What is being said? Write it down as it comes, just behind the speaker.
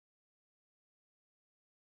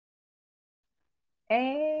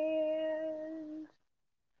And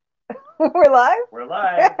we're live. We're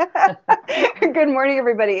live. Good morning,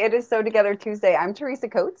 everybody. It is Sew Together Tuesday. I'm Teresa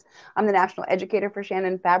Coates. I'm the National Educator for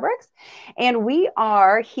Shannon Fabrics. And we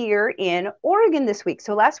are here in Oregon this week.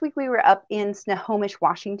 So last week we were up in Snohomish,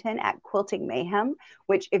 Washington at Quilting Mayhem,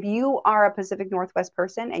 which if you are a Pacific Northwest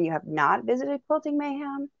person and you have not visited Quilting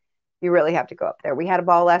Mayhem, you really have to go up there. We had a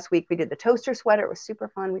ball last week. We did the toaster sweater. It was super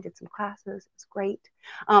fun. We did some classes. It was great.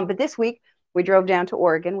 But this week, we drove down to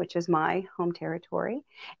Oregon, which is my home territory.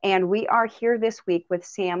 And we are here this week with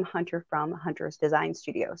Sam Hunter from Hunter's Design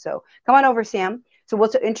Studio. So come on over, Sam. So we'll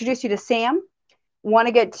introduce you to Sam. Want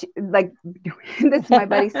to get to, like, this is my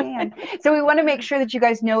buddy Sam. So we want to make sure that you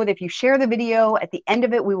guys know that if you share the video, at the end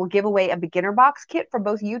of it, we will give away a beginner box kit for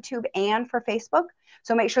both YouTube and for Facebook.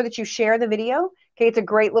 So make sure that you share the video. Okay, it's a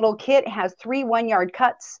great little kit. It has 3 1-yard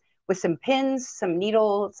cuts with some pins, some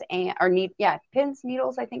needles, and pins,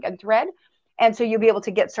 needles, I think, and thread. And so you'll be able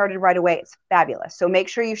to get started right away. It's fabulous. So make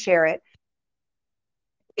sure you share it.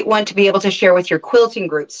 You want to be able to share with your quilting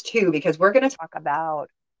groups too, because we're going to talk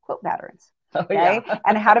about quilt patterns. Okay. Yeah.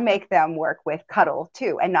 And how to make them work with Cuddle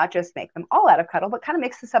too, and not just make them all out of Cuddle, but kind of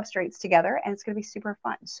mix the substrates together. And it's going to be super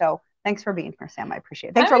fun. So thanks for being here, Sam. I appreciate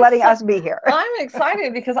it. Thanks for letting us be here. I'm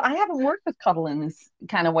excited because I haven't worked with Cuddle in this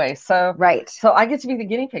kind of way. So right. So I get to be the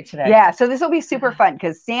guinea pig today. Yeah. So this will be super fun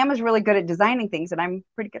because Sam is really good at designing things and I'm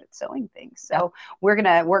pretty good at sewing things. So we're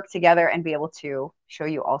going to work together and be able to show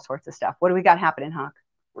you all sorts of stuff. What do we got happening, Hawk?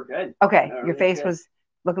 We're good. Okay. No, your face was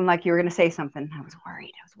looking like you were going to say something. I was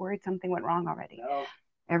worried something went wrong already. No.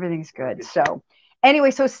 Everything's good. So anyway,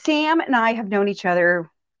 so Sam and I have known each other.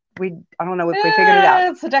 I don't know if we figured it out.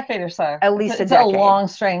 It's a decade or so. At least it's a decade. It's a long,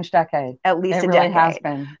 strange decade. At least it a really decade. Has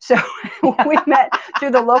been. So we met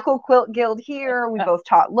through the local quilt guild here. We both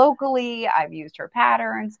taught locally. I've used her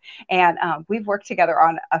patterns, and we've worked together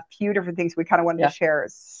on a few different things. We kind of wanted to share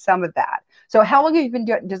some of that. So how long have you been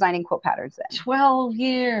designing quilt patterns then? 12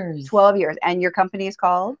 years. 12 years. And your company is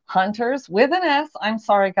called? Hunters with an S. I'm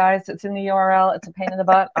sorry, guys. It's in the URL. It's a pain in the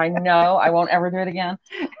butt. I know. I won't ever do it again.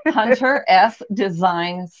 Hunter S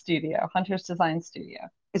Design Studio. Hunter's Design Studio.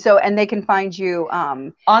 So, and they can find you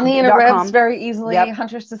on the interwebs very easily,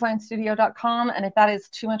 huntersdesignstudio.com. And if that is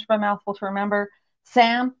too much of a mouthful to remember,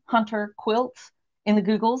 Sam Hunter Quilts in the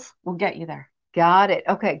Googles will get you there. Got it.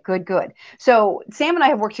 Okay, good. So Sam and I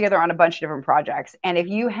have worked together on a bunch of different projects. And if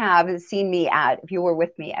you have seen me if you were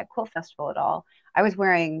with me at Quilt Festival at all, I was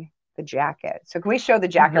wearing the jacket. So can we show the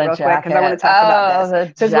jacket real quick? Because I want to talk about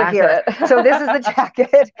this. So here. So this is the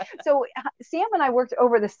jacket. So Sam and I worked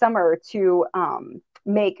over the summer to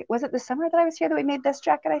was it the summer that I was here that we made this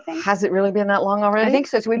jacket, I think? Has it really been that long already? I think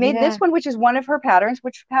so. So we made this one, which is one of her patterns.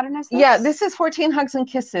 Which pattern is this? Yeah, this is 14 Hugs and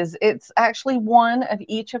Kisses. It's actually one of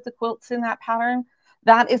each of the quilts in that pattern.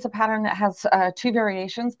 That is a pattern that has 2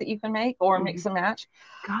 variations that you can make or mix and match.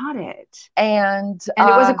 Got it. And it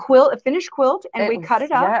was a finished quilt, and we cut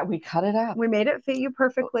it up. Yeah, we cut it up. We made it fit you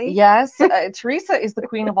perfectly. Yes. Teresa is the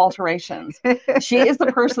queen of alterations. She is the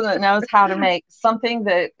person that knows how to make something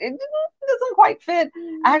that it doesn't quite fit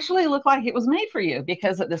actually look like it was made for you,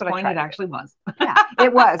 because at this point it actually was. Yeah,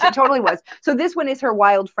 it was. It totally was. So this one is her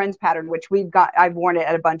Wild Friends pattern, which I've worn it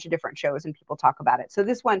at a bunch of different shows and people talk about it. So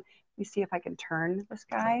this one, let me see if I can turn this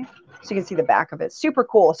guy so you can see the back of it. Super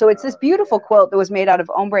cool. So it's this beautiful quilt that was made out of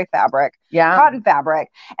ombre fabric, cotton fabric,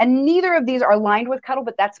 and neither of these are lined with Cuddle,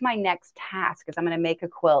 but that's my next task, is I'm going to make a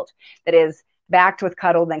quilt that is backed with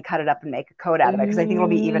Cuddle, then cut it up and make a coat out of it, because I think it'll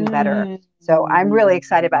be even better. So I'm really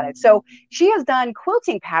excited about it. So she has done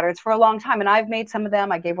quilting patterns for a long time, and I've made some of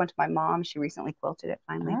them. I gave one to my mom. She recently quilted it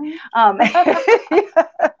finally. And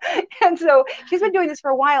so she's been doing this for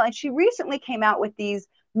a while, and she recently came out with these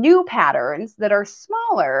new patterns that are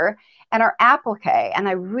smaller and are appliqué, and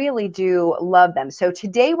I really do love them. So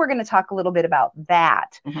today we're going to talk a little bit about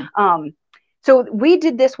that. So we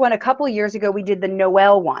did this one a couple of years ago. We did the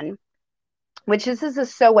Noel one, which this is a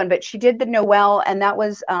sew one, but she did the Noel, and that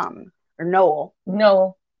was or Noel the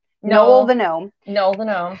gnome. Noel the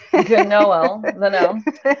gnome. Good Noel the gnome.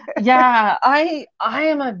 Yeah, I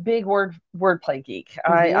am a big wordplay geek.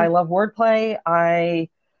 I love wordplay.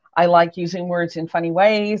 I like using words in funny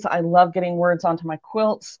ways. I love getting words onto my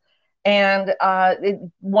quilts. And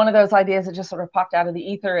one of those ideas that just sort of popped out of the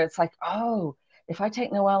ether, it's like, oh, if I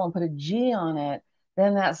take Noel and put a G on it,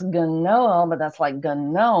 then that's Noel, but that's like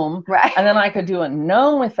gnome. Right. And then I could do a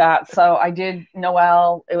gnome with that. So I did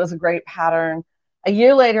Noel. It was a great pattern. A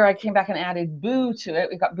year later, I came back and added Boo to it.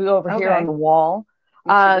 We got Boo over here on the wall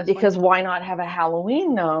because why not have a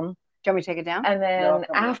Halloween gnome? Do you want me to take it down? And then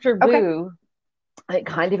after Boo, it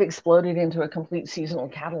kind of exploded into a complete seasonal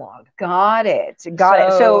catalog. Got it.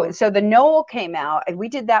 So the Noel came out, and we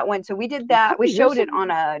did that one. So we did that. We showed it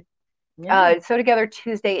on a Sew Together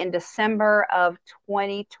Tuesday in December of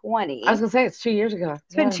 2020. I was gonna say it's 2 years ago.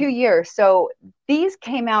 It's been 2 years. So these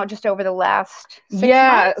came out just over the last 6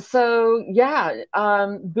 months. So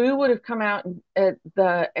Boo would have come out at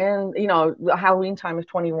the end, the Halloween time of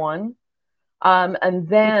 21. And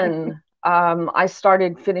then I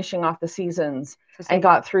started finishing off the seasons and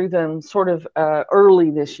got through them sort of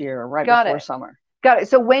early this year, right before summer. Got it.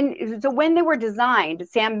 So when they were designed,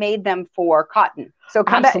 Sam made them for cotton. So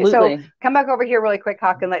come back over here really quick,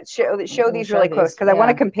 Hawk, and let's show these really close, because I want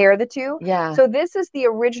to compare the two. Yeah. So this is the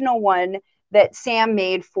original one that Sam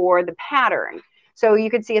made for the pattern. So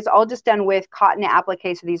you can see it's all just done with cotton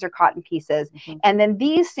applique. So these are cotton pieces. And then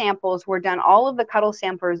these samples were done, all of the Cuddle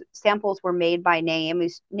samples were made by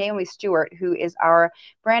Naomi Stewart, who is our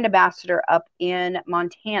brand ambassador up in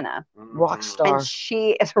Montana. Rock star. And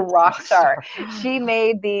she is a rock star. She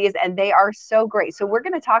made these, and they are so great. So we're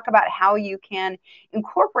going to talk about how you can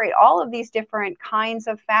incorporate all of these different kinds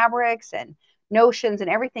of fabrics and notions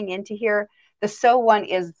and everything into here. The sew one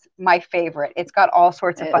is my favorite. It's got all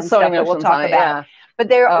sorts of fun stuff that we'll talk about. Yeah. But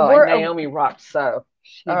Naomi rocked sew.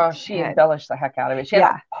 She embellished the heck out of it. She had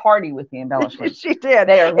a party with the embellishments. She did.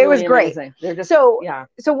 Really it was great. Amazing. They're just, so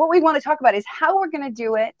what we want to talk about is how we're going to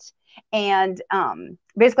do it, and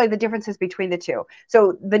basically the differences between the two.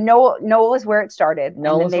 So the Noel is where it started.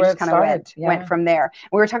 Noel is where it started. Went from there.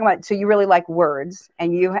 We were talking about, so you really like words,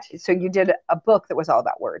 and you did a book that was all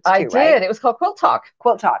about words too, I did. Right? It was called Quilt Talk.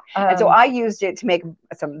 And so I used it to make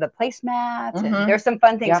some of the placemats, and there's some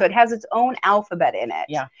fun things. So it has its own alphabet in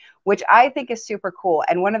it, which I think is super cool.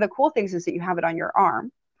 And one of the cool things is that you have it on your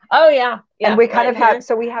arm. Oh yeah. And we kind of have,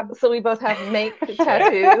 so we both have make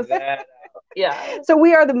tattoos. Yeah. So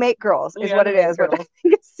we are the make girls, is what it is. Which I think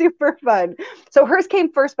it's super fun. So hers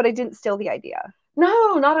came first, but I didn't steal the idea.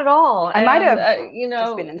 No, not at all. I might have,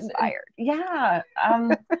 just been inspired. Yeah.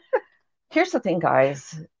 Here's the thing,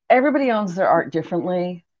 guys. Everybody owns their art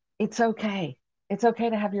differently. It's okay. It's okay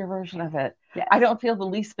to have your version of it. Yes. I don't feel the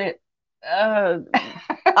least bit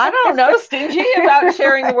I don't know, stingy about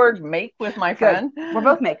sharing the word make with my friend. Good. We're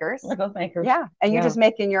both makers. Yeah. And you're just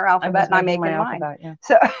making your alphabet, and I'm making mine. Yeah.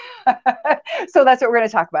 So that's what we're going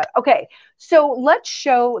to talk about. Okay. So let's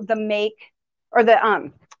show the make, or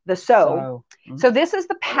the sew. So this is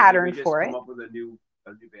the pattern for it. Come up with a new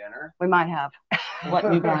banner. We might have. What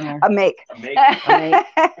new banner? A make.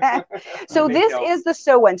 So this is the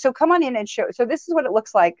sew one. So come on in and show. So this is what it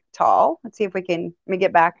looks like tall. Let's see if let me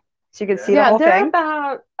get back so you can see the whole they're thing.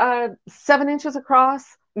 About 7 inches across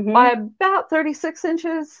by about 36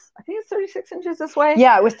 inches. I think it's 36 inches this way.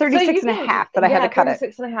 Yeah, it was 36 and a half, but I had to cut it.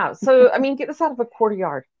 36 and a half. So, I mean, get this out of a quarter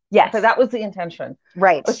yard. Yes. So that was the intention.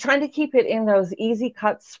 Right. I was trying to keep it in those easy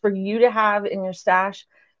cuts for you to have in your stash.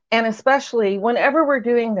 And especially whenever we're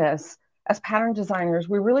doing this as pattern designers,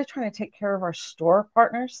 we're really trying to take care of our store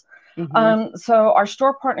partners. So our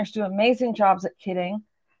store partners do amazing jobs at kitting.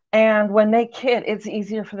 And when they kit, it's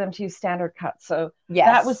easier for them to use standard cuts. So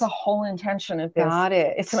that was the whole intention of this. Got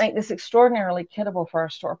it. It's to make this extraordinarily kittable for our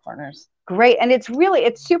store partners. Great. And it's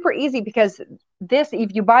super easy, because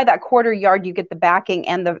if you buy that quarter yard, you get the backing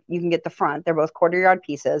and you can get the front. They're both quarter yard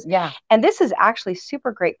pieces. Yeah. And this is actually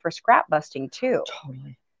super great for scrap busting too.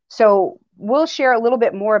 Totally. So we'll share a little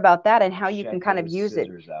bit more about that and how you can kind of use it.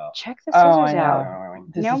 Check the scissors out.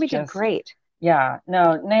 Naomi did great. Yeah,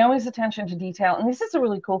 no, Naomi's attention to detail. And this is a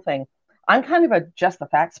really cool thing. I'm kind of a just the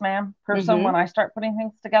facts ma'am person when I start putting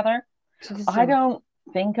things together. I don't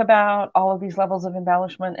think about all of these levels of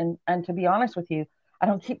embellishment. And to be honest with you, I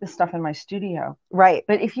don't keep this stuff in my studio. Right.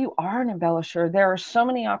 But if you are an embellisher, there are so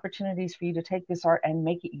many opportunities for you to take this art and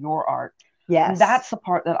make it your art. Yes. And that's the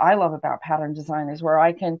part that I love about pattern design, is where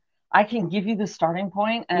I can give you the starting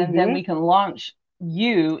point, and then we can launch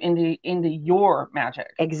you into your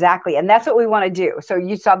magic. Exactly. And that's what we want to do. So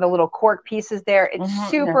you saw the little cork pieces there. It's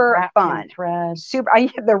super fun. Thread.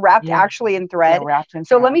 They're wrapped actually in thread.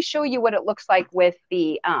 So let me show you what it looks like with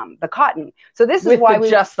the cotton. So this is why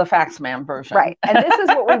we just the facts ma'am version. Right. And this is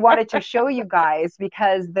what we wanted to show you guys,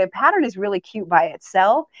 because the pattern is really cute by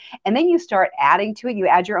itself. And then you start adding to it. You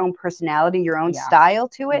add your own personality, your own style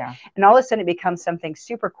to it. Yeah. And all of a sudden it becomes something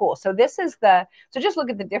super cool. So this is so just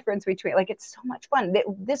look at the difference between, it's so much fun.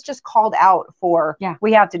 This just called out for,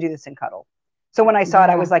 we have to do this in Cuddle. So when I saw it,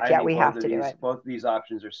 I was like, we have to do it. Both of these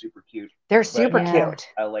options are super cute. They're super cute.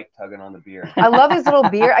 I like tugging on the beard. I love his little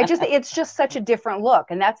beard. It's just such a different look.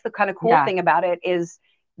 And that's the kind of cool thing about it, is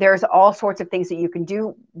there's all sorts of things that you can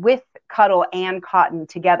do with Cuddle and cotton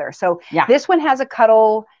together. So this one has a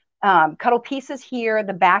Cuddle Cuddle pieces here.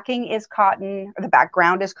 The backing is cotton, or the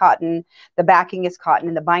background is cotton. The backing is cotton,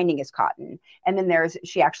 and the binding is cotton. And then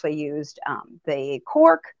she actually used the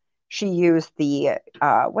cork. She used the,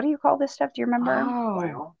 what do you call this stuff? Do you remember?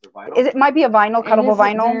 Vinyl. It might be a vinyl, cuttable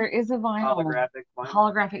vinyl. There is a vinyl.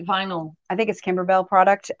 Holographic vinyl. I think it's Kimberbell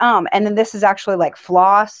product. And then this is actually like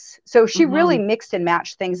floss. So she really mixed and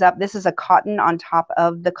matched things up. This is a cotton on top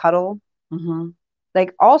of the Cuddle.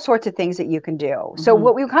 Like all sorts of things that you can do. So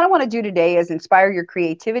what we kind of want to do today is inspire your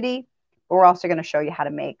creativity. But we're also going to show you how to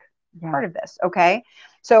make part of this. Okay.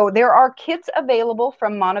 So there are kits available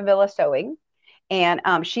from Montavilla Sewing. And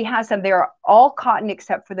she has them. They're all cotton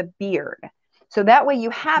except for the beard. So that way you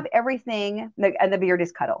have everything, and the beard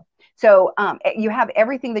is Cuddle. So you have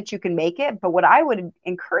everything that you can make it. But what I would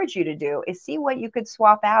encourage you to do is see what you could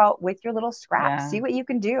swap out with your little scraps. See what you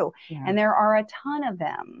can do. And there are a ton of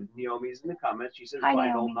them. Naomi's in the comments. She says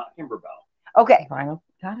vinyl, not Kimberbell. Okay. Vinyl.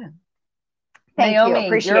 Got it. Thank Naomi, you.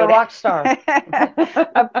 Appreciate you're a rock star.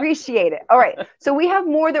 Appreciate it. All right. So we have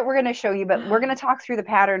more that we're going to show you, but we're going to talk through the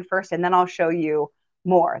pattern first, and then I'll show you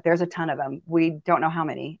more. There's a ton of them. We don't know how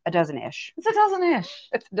many. A dozen-ish. It's a dozen-ish.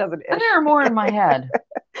 It's a dozen-ish. And there are more in my head.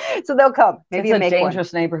 So they'll come. Maybe it's a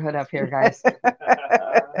dangerous neighborhood up here, guys.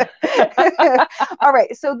 All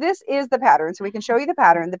right. So this is the pattern. So we can show you the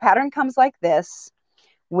pattern. The pattern comes like this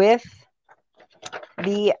with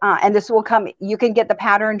the and this will come, you can get the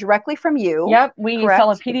pattern directly from you. Yep, we sell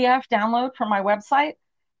a PDF download from my website,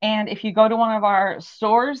 and if you go to one of our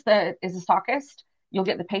stores that is a stockist, you'll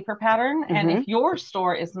get the paper pattern. And if your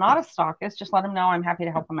store is not a stockist, just let them know. I'm happy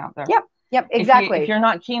to help them out there. Yep, exactly. If you're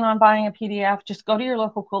not keen on buying a PDF, just go to your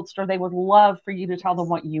local quilt store. They would love for you to tell them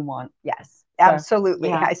what you want. Yes,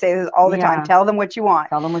 absolutely. I say this all the time. Tell them what you want.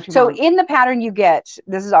 Tell them what you want. So in the pattern you get,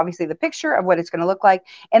 this is obviously the picture of what it's going to look like.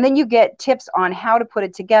 And then you get tips on how to put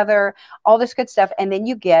it together, all this good stuff. And then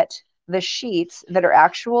you get the sheets that are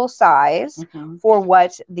actual size for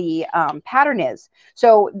what the pattern is.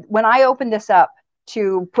 So when I opened this up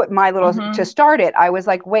to put my little, to start it, I was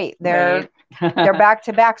like, wait, they're back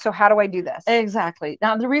to back. So how do I do this? Exactly.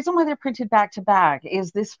 Now, the reason why they're printed back to back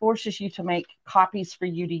is this forces you to make copies for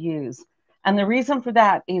you to use. And the reason for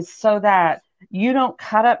that is so that you don't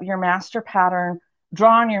cut up your master pattern,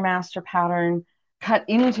 draw on your master pattern, cut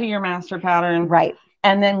into your master pattern. Right.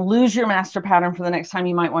 And then lose your master pattern for the next time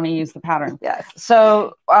you might want to use the pattern. Yes.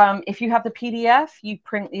 So if you have the PDF, you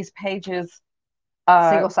print these pages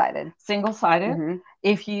single-sided.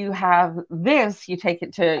 If you have this, you take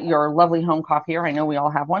it to your lovely home copier. I know we all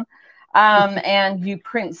have one. And you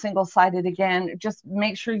print single-sided again. Just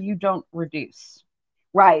make sure you don't reduce.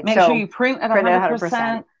 Right. Make sure you print at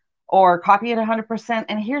 100% or copy at 100%.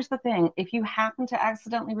 And here's the thing. If you happen to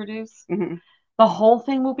accidentally reduce, the whole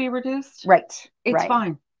thing will be reduced. Right. It's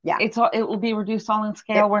fine. Yeah. It will be reduced all in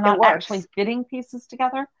scale. We're not actually fitting pieces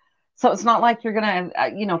together. So it's not like you're going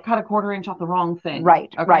to, cut a 1/4 inch off the wrong thing.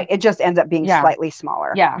 Right. Okay? Right. It just ends up being slightly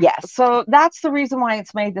smaller. Yeah. Yes. So that's the reason why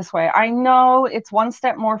it's made this way. I know it's one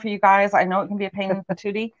step more for you guys. I know it can be a pain in the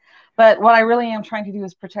patootie. But what I really am trying to do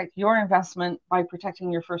is protect your investment by protecting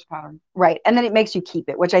your first pattern. Right. And then it makes you keep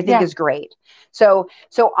it, which I think is great. So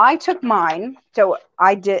I took mine. So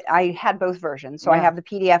I had both versions. So I have the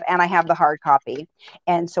PDF and I have the hard copy.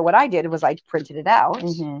 And so what I did was I printed it out,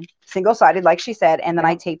 single-sided, like she said, and then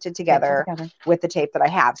I taped it together with the tape that I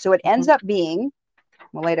have. So it ends up being,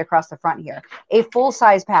 we'll lay it across the front here, a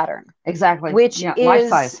full-size pattern. Exactly. Which is life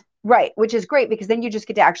size. Right, which is great because then you just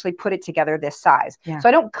get to actually put it together this size. So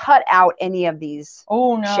I don't cut out any of these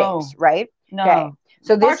shapes, right? No. Okay.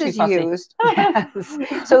 So this is used.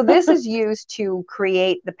 So this is used to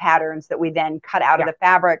create the patterns that we then cut out of the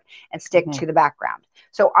fabric and stick to the background.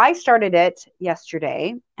 So I started it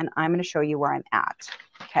yesterday, and I'm going to show you where I'm at.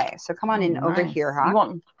 Okay, so come on in over here,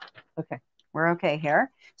 huh? Okay, we're okay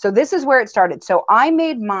here. So this is where it started. So I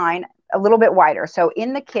made mine a little bit wider. So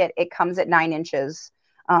in the kit, it comes at 9 inches.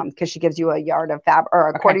 Because she gives you a yard of fabric or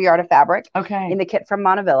a 1/4 yard of fabric in the kit from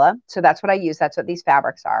Montavilla. So that's what I use. That's what these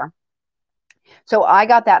fabrics are. So I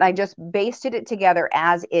got that and I just basted it together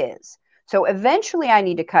as is. So eventually I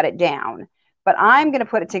need to cut it down, but I'm going to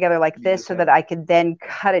put it together like this so that I could then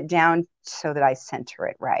cut it down so that I center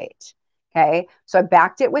it right. Okay. So I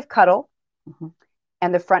backed it with Cuddle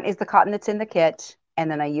and the front is the cotton that's in the kit. And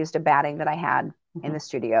then I used a batting that I had in the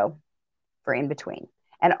studio for in between.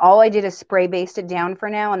 And all I did is spray baste it down for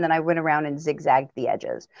now. And then I went around and zigzagged the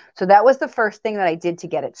edges. So that was the first thing that I did to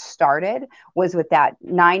get it started, was with that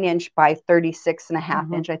 9 inch by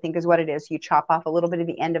 36.5 inch, I think is what it is. You chop off a little bit of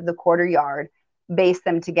the end of the 1/4 yard, baste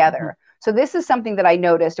them together. So this is something that I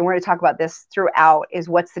noticed, and we're going to talk about this throughout, is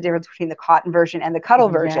what's the difference between the cotton version and the Cuddle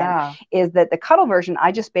version, is that the Cuddle version,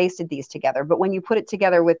 I just basted these together. But when you put it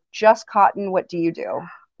together with just cotton, what do you do?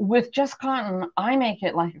 With just cotton, I make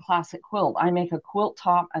it like a classic quilt. I make a quilt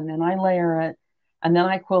top, and then I layer it, and then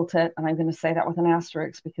I quilt it. And I'm going to say that with an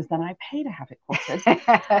asterisk, because then I pay to have it quilted.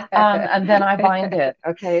 And then I bind it.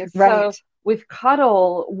 Okay. Right. So with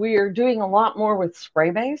Cuddle, we're doing a lot more with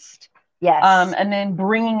spray-based. Yes. And then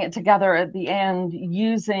bringing it together at the end,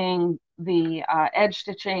 using the edge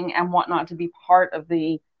stitching and whatnot to be part of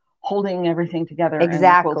the holding everything together.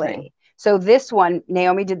 Exactly. So this one,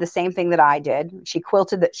 Naomi did the same thing that I did. She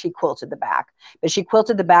quilted the back, but she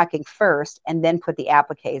quilted the backing first and then put the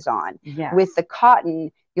appliques on. Yes. With the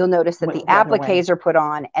cotton, you'll notice that the appliques are put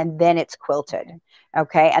on and then it's quilted.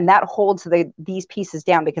 Okay. And that holds these pieces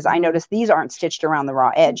down, because I noticed these aren't stitched around the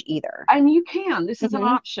raw edge either. And you can. This is an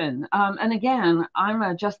option. And again, I'm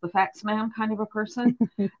a just the facts ma'am kind of a person.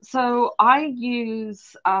 So I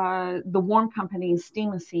use the Warm Company's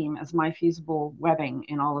Steam a Seam as my fusible webbing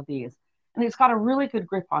in all of these. And it's got a really good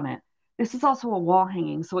grip on it. This is also a wall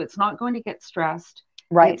hanging, so it's not going to get stressed.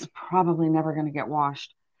 Right. It's probably never going to get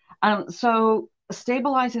washed. So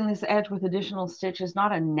stabilizing this edge with additional stitch is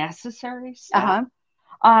not a necessary step.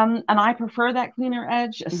 And I prefer that cleaner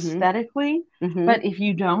edge aesthetically, but if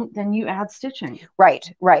you don't, then you add stitching. Right.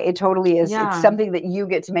 It totally is. Yeah. It's something that you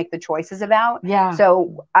get to make the choices about. Yeah.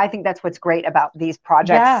 So I think that's what's great about these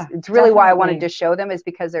projects. Yeah, it's really why I wanted to show them, is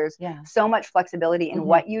because there's so much flexibility in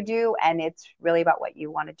what you do, and it's really about what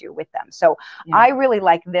you want to do with them. So I really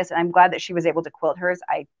like this, and I'm glad that she was able to quilt hers.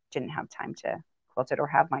 I didn't have time to quilt it or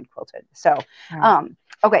have mine quilted. So,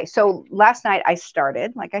 okay. So last night I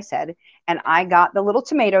started, like I said, and I got the little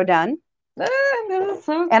tomato done. So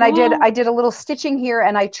cool. And I did a little stitching here,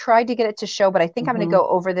 and I tried to get it to show, but I think I'm going to go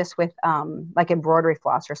over this with like embroidery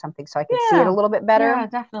floss or something, so I can see it a little bit better. Yeah,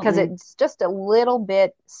 definitely. Because it's just a little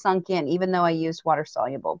bit sunk in, even though I used water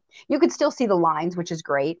soluble. You could still see the lines, which is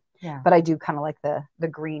great. Yeah. But I do kind of like the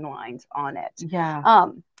green lines on it. Yeah.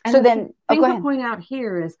 So then the thing to point out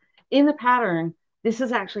here is, in the pattern, this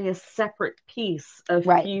is actually a separate piece of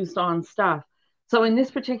fused on stuff. So in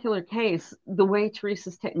this particular case, the way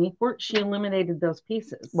Teresa's technique worked, she eliminated those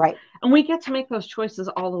pieces. Right. And we get to make those choices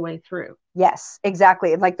all the way through. Yes,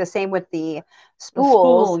 exactly. Like the same with the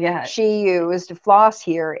spools. She used floss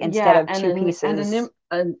here instead of two pieces.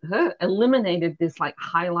 And eliminated this like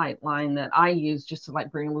highlight line that I use just to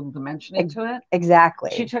like bring a little dimension into it.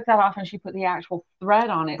 Exactly. She took that off and she put the actual thread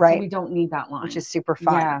on it, so we don't need that line. Which is super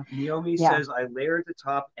fun. Yeah. Naomi says, I layered the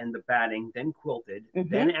top and the batting, then quilted,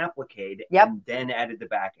 then appliqued, and then added the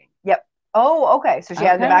backing. Yep. Oh, okay. So she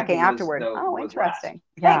added the backing afterward. Oh, interesting.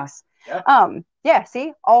 Thanks. Yeah,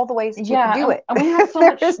 see, all the ways you can do it. And we have so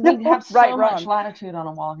much latitude on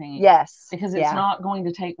a wall hanging. Yes. Because it's not going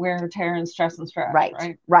to take wear and tear and stress and stretch.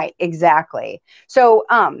 Right, exactly. So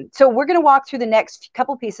so we're going to walk through the next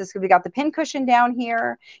couple pieces, because we got the pin cushion down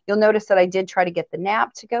here. You'll notice that I did try to get the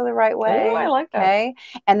nap to go the right way. Oh, I like that. Okay.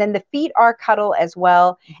 And then the feet are Cuddle as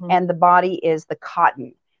well, and the body is the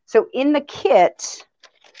cotton. So in the kit,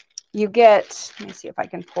 you get, let me see if I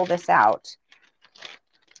can pull this out.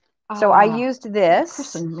 So I used this.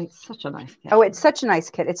 Kristen makes such a nice kit. Oh, it's such a nice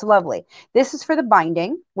kit. It's lovely. This is for the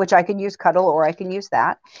binding, which I can use Cuddle or I can use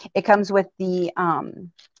that. It comes with the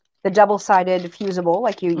double-sided fusible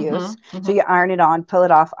like you use. So you iron it on, pull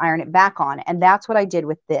it off, iron it back on. And that's what I did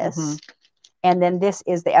with this. And then this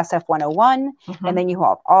is the SF-101. And then you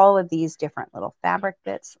have all of these different little fabric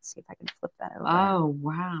bits. Let's see if I can flip that over. Oh,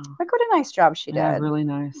 wow. Look what a nice job she did. Yeah, really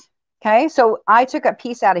nice. Okay, so I took a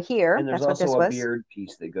piece out of here. And there's also a beard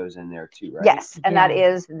piece that goes in there too, right? Yes, and that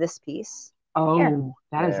is this piece. Oh,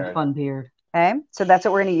 that is a fun beard. Okay, so that's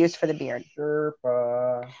what we're going to use for the beard.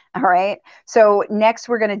 Sherpa. All right, so next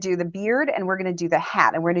we're going to do the beard, and we're going to do the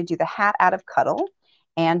hat. And we're going to do the hat out of Cuddle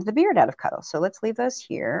and the beard out of Cuddle. So let's leave those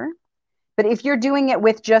here. But if you're doing it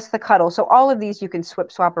with just the Cuddle, so all of these you can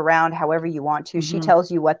swap around however you want to. She tells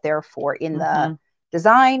you what they're for in the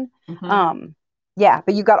design. Yeah,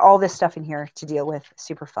 but you got all this stuff in here to deal with.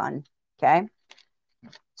 Super fun. Okay.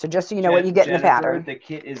 So just so you know what you get in the pattern. The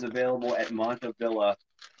kit is available at Montevilla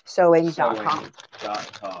Sewing.com.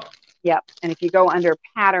 Yep. And if you go under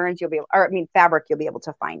patterns, you'll be able, or I mean fabric, you'll be able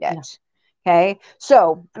to find it. Yeah. Okay.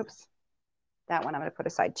 So, oops. That one I'm going to put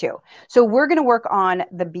aside too. So we're going to work on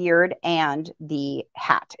the beard and the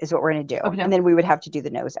hat is what we're going to do. Okay. And then we would have to do the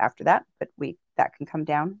nose after that, but that can come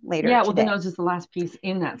down later. Yeah, well, the nose is the last piece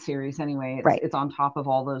in that series anyway. It's on top of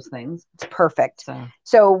all those things. It's perfect.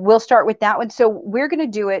 So we'll start with that one. So we're going to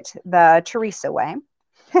do it the Teresa way.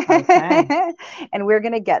 Okay. And we're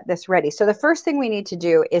going to get this ready. So the first thing we need to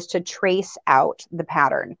do is to trace out the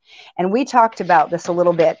pattern. And we talked about this a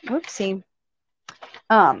little bit. Whoopsie.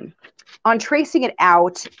 On tracing it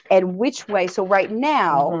out and which way. So right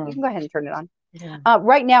now, you can go ahead and turn it on. Yeah.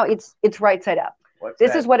 Right now, it's right side up.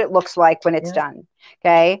 This is what it looks like when it's done.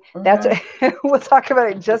 Okay. That's we'll talk about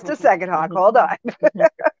it in just a second, Hawk. Hold on.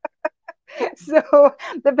 So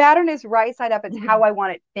the pattern is right side up. It's how I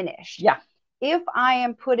want it finished. Yeah. If I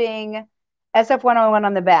am putting SF101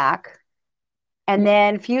 on the back and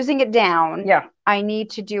then fusing it down, I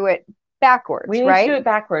need to do it backwards, we need to do it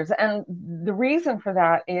backwards. And the reason for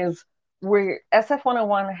that is where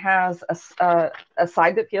SF101 has a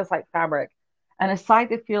side that feels like fabric and a side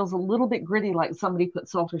that feels a little bit gritty, like somebody put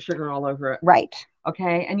salt or sugar all over it. Right.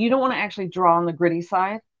 Okay. And you don't want to actually draw on the gritty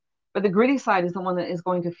side, but the gritty side is the one that is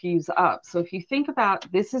going to fuse up. So if you think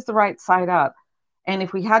about this is the right side up, and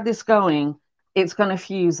if we had this going, it's going to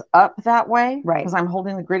fuse up that way, right? Because I'm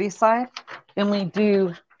holding the gritty side. Then we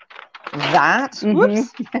do that. Whoops.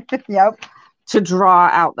 Yep. To draw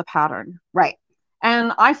out the pattern. Right.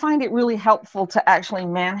 And I find it really helpful to actually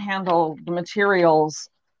manhandle the materials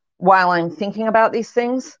while I'm thinking about these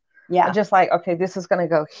things. Yeah. Just like, okay, this is going to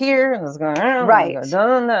go here, and this is going to right.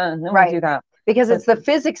 And then we do that. Because it's the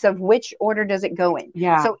physics of which order does it go in.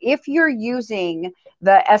 Yeah. So if you're using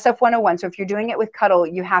the SF101, so if you're doing it with Cuddle,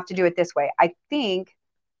 you have to do it this way. I think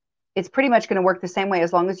it's pretty much going to work the same way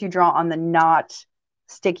as long as you draw on the not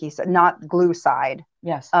sticky, not glue side.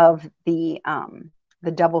 Yes. Of the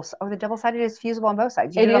double. Oh, the double-sided is fusible on both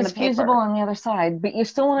sides. It is fusible on the other side, but you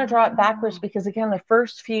still want to draw it backwards because again, the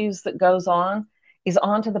first fuse that goes on is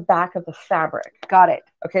onto the back of the fabric. Got it.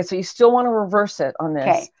 Okay, so you still want to reverse it on this.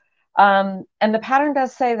 Okay. And the pattern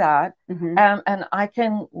does say that, and I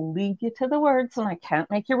can lead you to the words, and I can't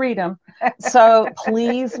make you read them. So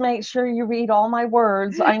please make sure you read all my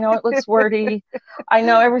words. I know it looks wordy. I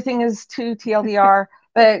know everything is too TLDR,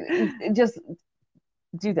 but just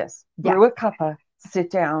do this. Brew a cuppa.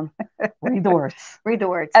 Sit down, read the words. Read the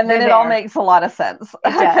words. And then it all makes a lot of sense.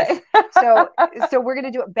 It does. So we're going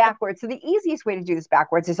to do it backwards. So the easiest way to do this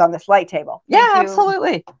backwards is on this light table. Yeah,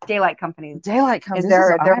 absolutely. Daylight Company. Daylight Company. Is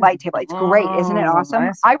their light table. It's great. Isn't it awesome?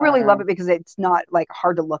 Nice. I really love it because it's not like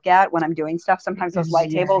hard to look at when I'm doing stuff. Sometimes those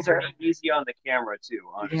light tables are easy on the camera too,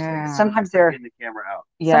 honestly. Yeah. Sometimes they're getting the camera out.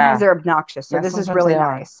 Yeah. Sometimes they're obnoxious. So this is really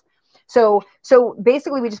nice. So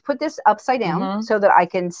basically we just put this upside down so that I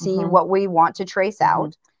can see what we want to trace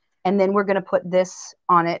out. And then we're going to put this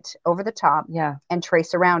on it over the top and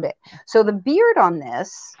trace around it. So the beard on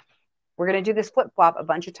this, we're going to do this flip-flop a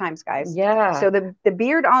bunch of times, guys. Yeah. So the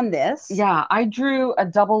beard on this. Yeah, I drew a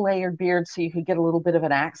double layered beard so you could get a little bit of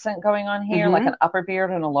an accent going on here, like an upper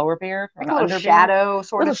beard and a lower beard. Like a little shadow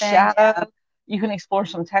sort of thing. Shadow. You can explore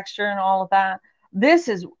some texture and all of that. This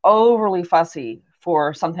is overly fussy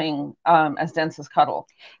for something as dense as Cuddle.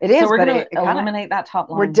 It is. So we're going to eliminate that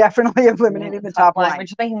top line. We're definitely eliminating the top line. We're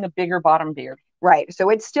just making the bigger bottom beard. Right.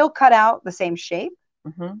 So it's still cut out the same shape,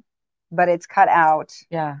 but it's cut out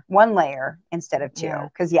one layer instead of two.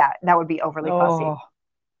 Because, that would be overly fussy.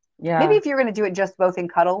 Yeah. Maybe if you're going to do it just both in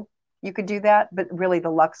Cuddle, you could do that. But really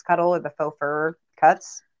the luxe Cuddle or the faux fur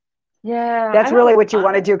cuts. Yeah. That's really what you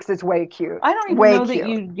want to do because it's way cute. I don't even know that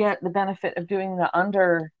you get the benefit of doing the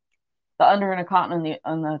under in a cotton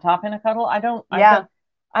and the top in a Cuddle.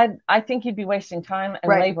 I think you'd be wasting time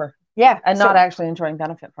and labor. Yeah. And not actually enjoying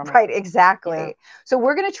benefit from it. Right, exactly. Yeah. So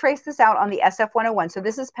we're going to trace this out on the SF101. So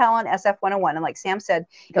this is Pellon SF101. And like Sam said,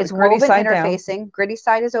 it's woven interfacing. Down. Gritty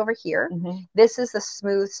side is over here. This is the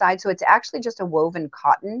smooth side. So it's actually just a woven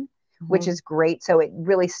cotton, which is great. So it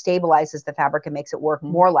really stabilizes the fabric and makes it work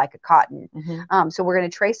more like a cotton. So we're going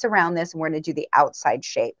to trace around this and we're going to do the outside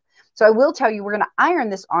shape. So I will tell you, we're going to iron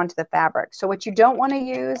this onto the fabric. So what you don't want to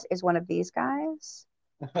use is one of these guys.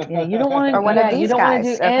 Yeah, you don't want to. Or one of these you don't guys.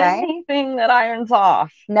 Want to do anything that irons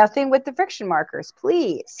off. Nothing with the friction markers,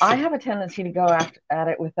 please. I have a tendency to go at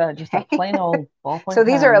it with just a plain old ballpoint. So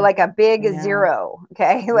these are like a big 0.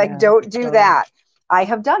 Okay, like don't do that. I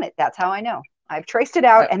have done it. That's how I know. I've traced it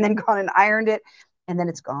out and then gone and ironed it, and then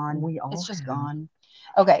it's gone. It's just gone.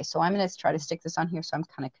 Okay, so I'm going to try to stick this on here. So I'm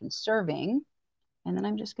kind of conserving. And then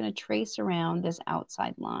I'm just going to trace around this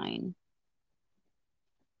outside line.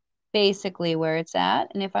 Basically where it's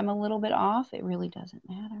at. And if I'm a little bit off, it really doesn't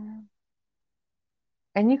matter.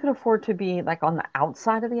 And you could afford to be like on the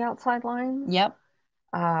outside of the outside line. Yep.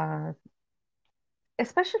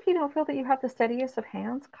 Especially if you don't feel that you have the steadiest of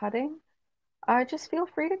hands cutting. Just feel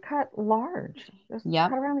free to cut large. Just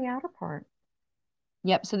cut around the outer part.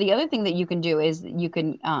 Yep. So the other thing that you can do is you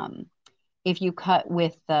can if you cut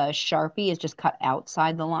with the Sharpie, it's just cut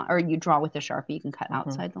outside the line, or you draw with the Sharpie, you can cut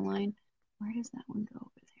outside the line. Where does that one go over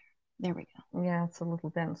there? There we go. Yeah, it's a little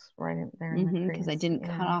dense right in there. Because I didn't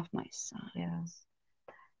cut off my sides. Yes.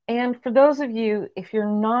 And for those of you, if you're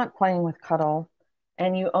not playing with Cuddle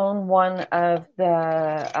and you own one of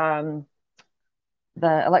the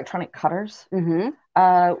electronic cutters,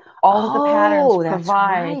 all of the patterns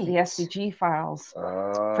provide the SVG files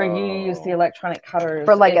for you to use the electronic cutters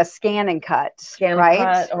for like a scan and cut,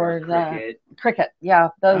 cut, or the Cricut. Yeah,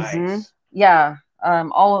 those. Yeah,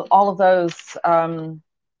 all of those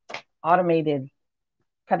automated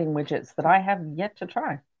cutting widgets that I have yet to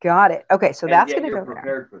try. Got it. Okay, so that's going to go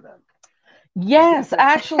prepared for them. Yes,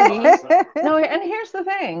 actually. No, and here's the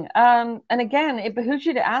thing. And again, it behooves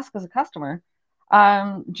you to ask as a customer.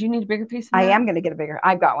 Do you need a bigger piece of that? I am going to get a bigger.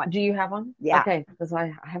 I've got one. Do you have one? Yeah. Okay, because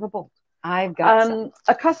I have a bolt. I've got some.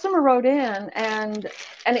 A customer wrote in and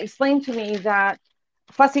explained to me that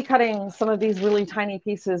fussy cutting some of these really tiny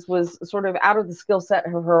pieces was sort of out of the skill set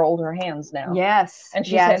of her older hands now. Yes. And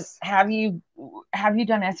she said, have you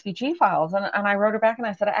done SVG files? And I wrote her back and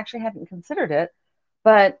I said, I actually hadn't considered it,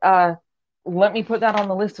 but let me put that on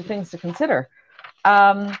the list of things to consider.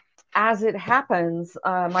 As it happens,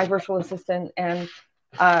 my virtual assistant and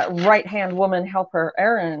right-hand woman helper,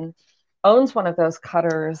 Erin, owns one of those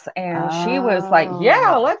cutters, and she was like,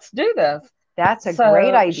 yeah, let's do this. That's a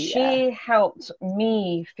great idea. She helped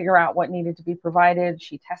me figure out what needed to be provided.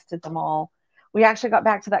 She tested them all. We actually got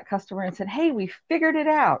back to that customer and said, hey, we figured it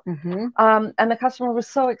out. And the customer was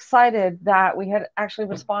so excited that we had actually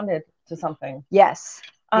responded to something. Yes.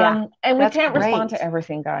 And we can't respond to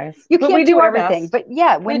everything, guys. You can't do everything. But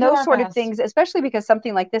yeah, when those sort of things, especially because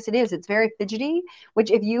something like this, it's very fidgety,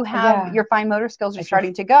 which if you have your fine motor skills are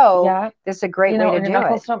starting to go, this is a great way to do it. Your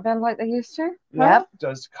knuckles don't bend like they used to. Yep.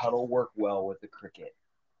 Does Cuddle work well with the Cricut?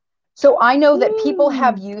 So I know that people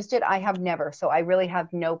have used it. I have never. So I really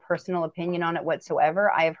have no personal opinion on it whatsoever.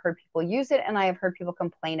 I have heard people use it, and I have heard people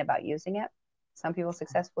complain about using it. Some people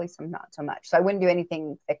successfully, some not so much. So I wouldn't do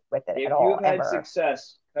anything thick with it at all. If you've had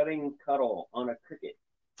success cutting Cuddle on a Cricut,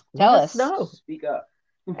 tell us. Speak up.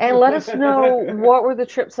 And let us know what were the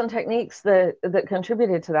trips and techniques that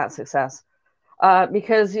contributed to that success.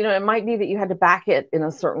 Because it might be that you had to back it in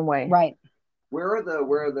a certain way. Right. Where are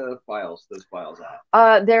the files? Those files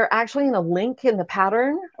at? They're actually in a link in the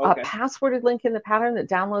pattern, a passworded link in the pattern that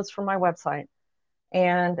downloads from my website.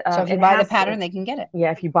 And so if you buy the pattern, they can get it.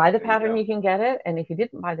 Yeah, if you buy the pattern, you can get it. And if you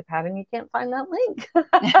didn't buy the pattern, you can't find that link.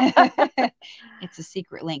 It's a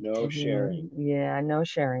secret link. No sharing. Yeah, no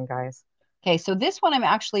sharing, guys. Okay, so this one I'm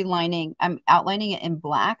actually I'm outlining it in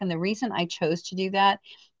black. And the reason I chose to do that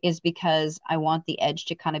is because I want the edge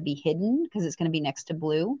to kind of be hidden because it's going to be next to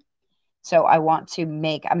blue. So I want to I'm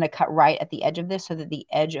going to cut right at the edge of this so that the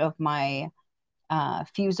edge of my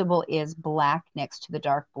fusible is black next to the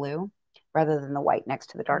dark blue, rather than the white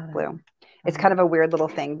next to the dark blue. It's kind of a weird little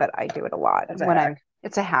thing, but I do it a lot.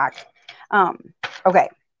 It's a hack. Okay.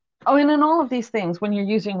 Oh, and in all of these things, when you're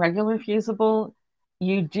using regular fusible,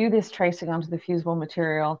 you do this tracing onto the fusible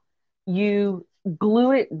material. You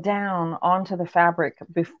glue it down onto the fabric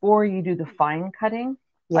before you do the fine cutting.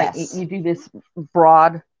 Yes. Like you do this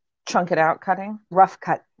broad, chunk it out cutting. Rough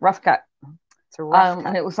cut. It's a rough cut.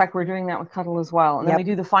 And it looks like we're doing that with Cuddle as well. And then we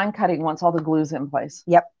do the fine cutting once all the glue's in place.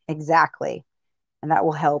 Yep, exactly. And that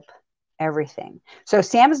will help everything. So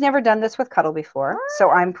Sam has never done this with Cuddle before. So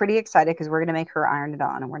I'm pretty excited because we're going to make her iron it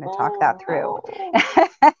on and we're going to talk that through.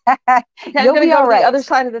 You'll be all right. The other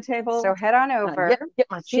side of the table. So head on over. Get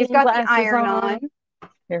my She's got the iron on.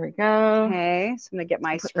 Here we go. Okay, so I'm going to get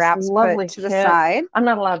my scraps put to the side. I'm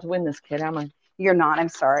not allowed to win this kit, am I? You're not. I'm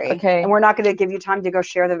sorry. Okay. And we're not going to give you time to go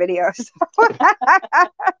share the videos.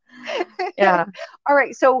 Yeah. All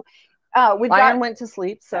right. So Lion went to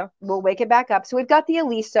sleep, so we'll wake it back up. So we've got the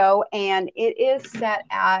Aliso, and it is set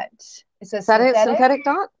at synthetic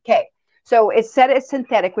dot. Okay. So it's set at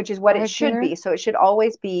synthetic, which is what it should be. So it should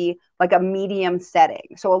always be like a medium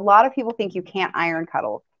setting. So a lot of people think you can't iron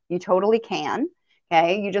Cuddle. You totally can.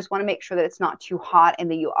 Okay. You just want to make sure that it's not too hot and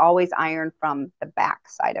that you always iron from the back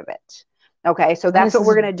side of it. Okay, so that's what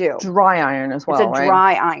we're going to do. Dry iron as well, It's a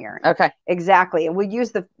dry iron. Okay. Exactly. And we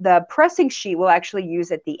use the pressing sheet we'll actually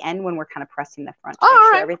use at the end when we're kind of pressing the front to make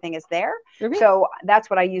sure everything is there. So that's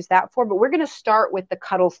what I use that for. But we're going to start with the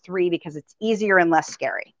Cuddle 3 because it's easier and less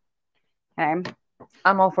scary. Okay.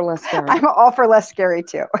 I'm all for less scary. I'm all for less scary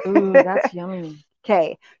too. Ooh, that's yummy.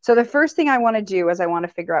 Okay, so the first thing I want to do is I want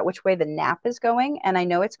to figure out which way the nap is going. And I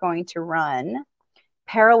know it's going to run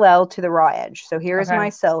parallel to the raw edge. So here's my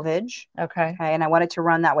selvage. Okay. And I want it to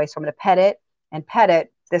run that way. So I'm going to pet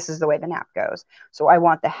it this is the way the nap goes. So I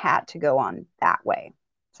want the hat to go on that way.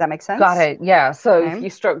 Does that make sense? Got it. Yeah. So if you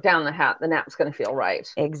stroke down the hat, the nap's going to feel right.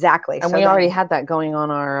 Exactly. And so we already had that going on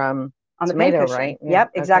our on the tomato, right? Yeah.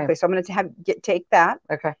 Yep, exactly. Okay. So I'm going to take that.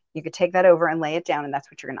 Okay. You could take that over and lay it down, and that's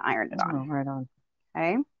what you're going to iron it on. Right on.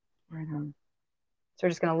 Okay. Right on. So we're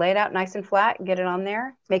just going to lay it out nice and flat and get it on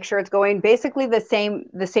there. Make sure it's going basically the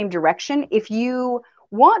same direction. If you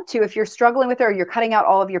want to, if you're struggling with it or you're cutting out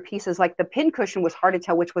all of your pieces, like the pin cushion was hard to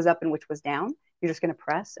tell which was up and which was down, you're just going to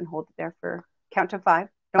press and hold it there for count to 5.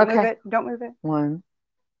 Don't move it. Don't move it. 1.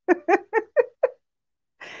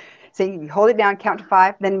 So you hold it down, count to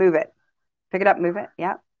 5, then move it. Pick it up, move it.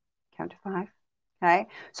 Yeah. Count to 5. Okay.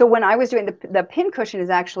 So when I was doing the pin cushion is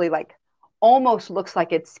actually like almost looks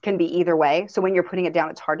like it can be either way. So when you're putting it down,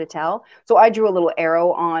 it's hard to tell. So I drew a little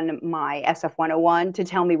arrow on my SF-101 to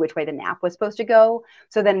tell me which way the nap was supposed to go.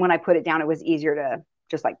 So then when I put it down, it was easier to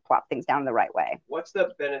just like plop things down the right way. What's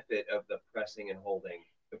the benefit of the pressing and holding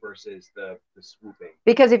versus the swooping?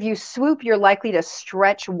 Because if you swoop, you're likely to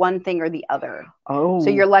stretch one thing or the other. Oh. So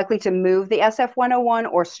you're likely to move the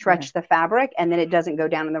SF-101 or stretch the fabric, and then it doesn't go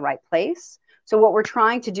down in the right place. So what we're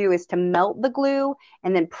trying to do is to melt the glue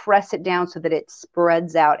and then press it down so that it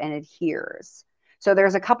spreads out and adheres. So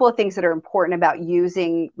there's a couple of things that are important about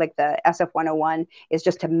using like the SF-101 is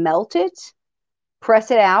just to melt it,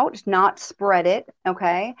 press it out, not spread it,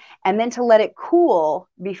 okay? And then to let it cool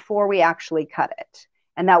before we actually cut it.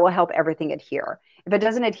 And that will help everything adhere. If it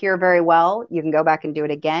doesn't adhere very well, you can go back and do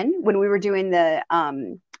it again. When we were doing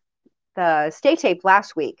the stay tape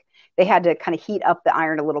last week, they had to kind of heat up the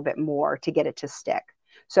iron a little bit more to get it to stick.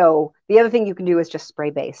 So the other thing you can do is just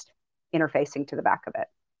spray-based interfacing to the back of it.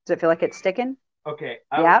 Does it feel like it's sticking? Okay,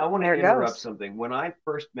 I want to interrupt something. When I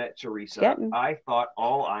first met Teresa, I thought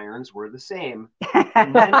all irons were the same.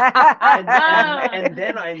 And then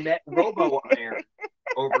I met Robo Iron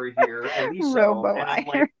over here, Eliso, and I'm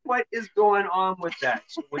like, what is going on with that?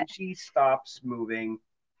 So when she stops moving,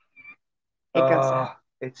 it goes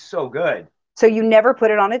it's so good. So you never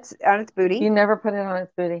put it on its booty? You never put it on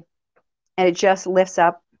its booty. And it just lifts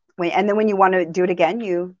up. And then when you want to do it again,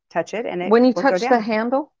 you touch it. And when you touch the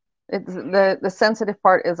handle, it's the sensitive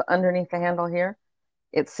part is underneath the handle here.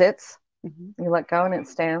 It sits. You let go and it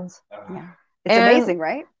stands. Yeah. It's amazing,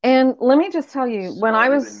 right? And let me just tell you, when I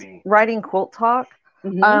was writing Quilt Talk,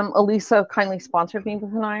 Eliso kindly sponsored me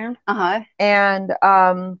with an iron. And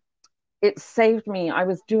it saved me. I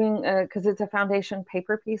was doing, because it's a foundation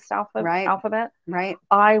paper piece alphabet. Right.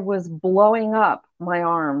 I was blowing up my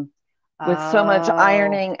arm with so much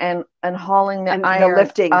ironing and hauling the iron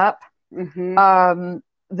lifting up.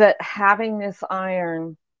 That having this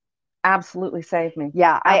iron absolutely saved me.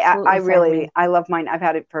 Yeah, I love mine. I've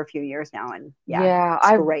had it for a few years now, and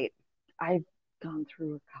it's great. I've gone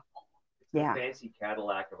through a couple. Yeah, fancy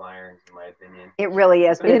Cadillac of irons, in my opinion. It really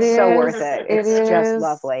is, but it's so worth it. It's just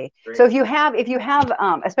lovely. So if you have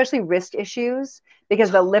especially wrist issues,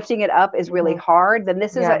 because the lifting it up is really hard, then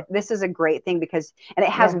this is a great thing because it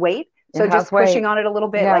has weight. So just pushing on it a little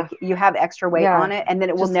bit, like you have extra weight on it, and then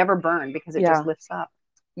it will never burn because it just lifts up.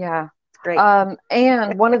 Yeah. Great.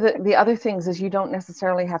 And one of the other things is you don't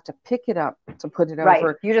necessarily have to pick it up to put it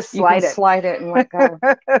over. You just slide it and let go.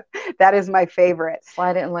 That is my favorite.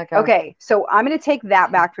 Slide it and let go. Okay, so I'm going to take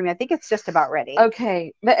that back from you. I think it's just about ready.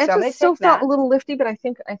 Okay, but it just still felt a little lifty, but I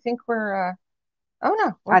think we're. Oh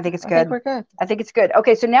no, I think it's good. I think we're good. I think it's good.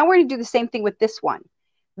 Okay, so now we're going to do the same thing with this one.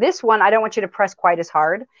 This one, I don't want you to press quite as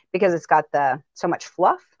hard because it's got so much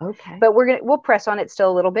fluff. Okay. But we'll press on it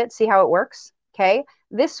still a little bit, see how it works. Okay.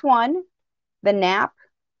 This one, the nap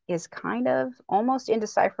is kind of almost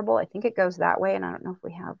indecipherable. I think it goes that way, and I don't know if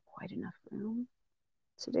we have quite enough room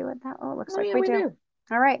to do it that way. Oh, it looks like we do.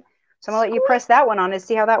 All right. So I'm going to let you press that one on and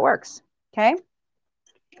see how that works. Okay.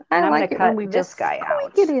 And I'm going to cut this guy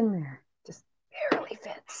out. Get in there. Just barely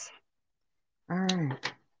fits. All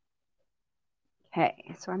right.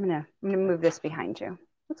 Okay. So I'm going to move this behind you.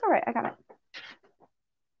 That's all right. I got it.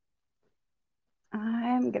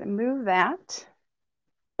 I'm going to move that.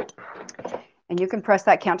 And you can press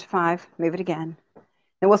that count to 5, move it again.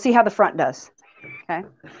 And we'll see how the front does. Okay.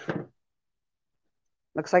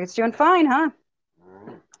 Looks like it's doing fine, huh?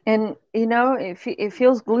 And, it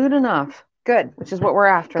feels glued enough. Good. Which is what we're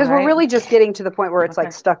after, because we're really just getting to the point where it's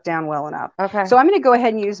like stuck down well enough. Okay. So I'm going to go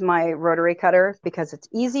ahead and use my rotary cutter because it's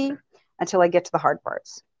easy until I get to the hard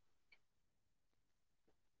parts.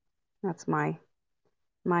 That's my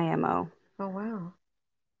MO. Oh, wow.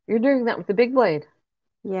 You're doing that with the big blade.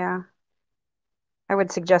 Yeah. I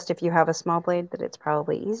would suggest if you have a small blade that it's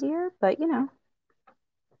probably easier, but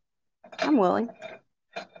I'm willing.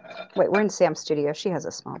 Wait, we're in Sam's studio. She has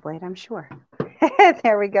a small blade, I'm sure.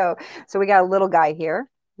 There we go. So we got a little guy here.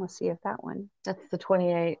 Let's see if that one. That's the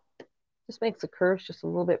 28. Just makes the curves just a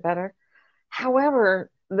little bit better. However,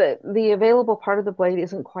 the available part of the blade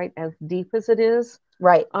isn't quite as deep as it is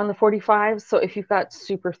on the 45. So if you've got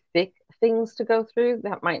super thick things to go through,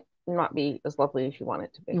 that might not be as lovely as you want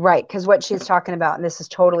it to be. Right, because what she's talking about, and this is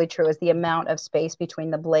totally true, is the amount of space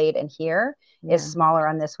between the blade and here is smaller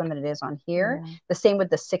on this one than it is on here. The same with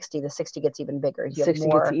the 60. The 60 gets even bigger. You have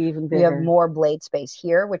more, you have more blade space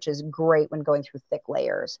here, which is great when going through thick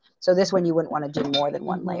layers. So this one you wouldn't want to do more than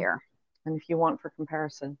one layer. And if you want for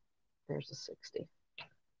comparison, there's a 60.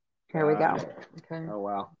 There we go. Okay. Oh,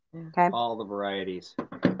 wow. Okay. All the varieties.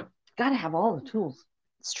 Got to have all the tools.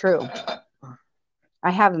 It's true.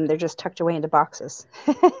 I have them. They're just tucked away into boxes.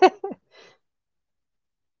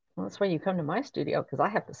 Well, that's why you come to my studio, because I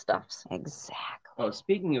have the stuffs. Exactly. Oh,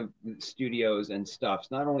 speaking of studios and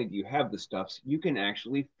stuffs, not only do you have the stuffs, you can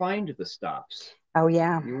actually find the stuffs. Oh,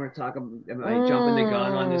 yeah. You want to talk about, am I jumping the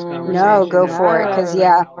gun on this conversation? No, go for it, because,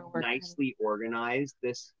 how nicely organized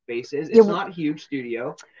this space is. It's not a huge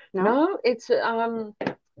studio. No, it's,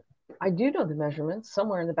 I do know the measurements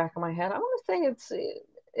somewhere in the back of my head. I want to say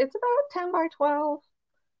it's about 10 by 12,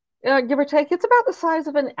 give or take. It's about the size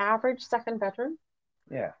of an average second bedroom.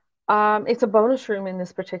 Yeah. It's a bonus room in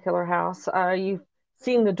this particular house. You've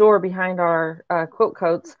seen the door behind our quilt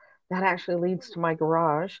coats. That actually leads to my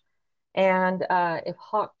garage. And if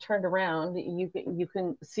Hawk turned around, you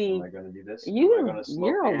can see. Am I going to do this? Am I going to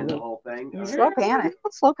slow pan the whole thing? Okay. Slow pan it.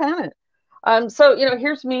 Slow pan it. So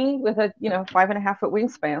here's me with a 5.5 foot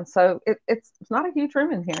wingspan. So it's not a huge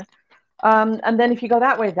room in here. And then if you go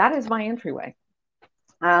that way, that is my entryway.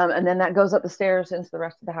 And then that goes up the stairs into the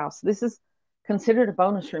rest of the house. This is considered a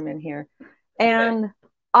bonus room in here. And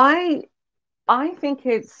I think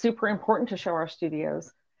it's super important to show our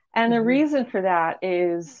studios. And the reason for that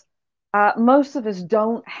is most of us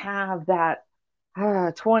don't have that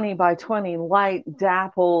 20 by 20 light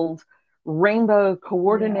dappled rainbow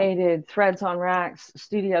coordinated threads on racks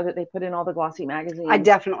studio that they put in all the glossy magazines. I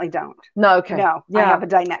definitely don't. No, okay. No, I have a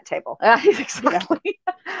dinette table. Exactly.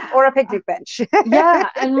 Or a picnic bench. Yeah,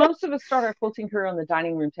 and most of us start our quilting career on the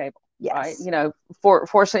dining room table. Yes. Right?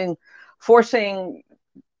 Forcing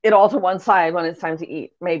it all to one side when it's time to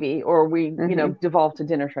eat, maybe, or we devolve to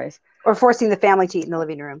dinner trays, or forcing the family to eat in the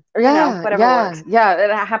living room. Whatever works. Yeah,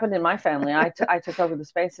 it happened in my family. I took over the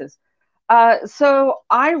spaces. So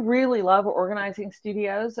I really love organizing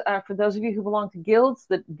studios. For those of you who belong to guilds,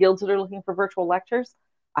 the guilds that are looking for virtual lectures,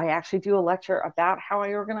 I actually do a lecture about how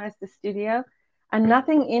I organize the studio. And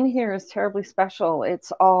nothing in here is terribly special.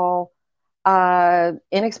 It's all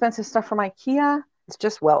inexpensive stuff from IKEA. It's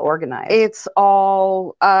just well organized. It's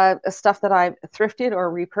all stuff that I've thrifted or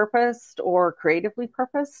repurposed or creatively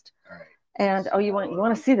purposed. All right. And you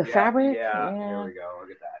want to see the fabric? Yeah, here we go.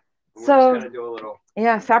 Look at that. We're so just gonna do a little.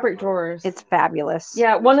 Yeah, fabric drawers. It's fabulous.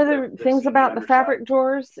 Yeah, one of the things about the fabric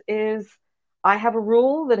drawers is I have a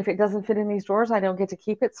rule that if it doesn't fit in these drawers, I don't get to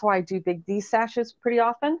keep it. So I do big destashes pretty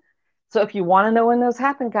often. So if you want to know when those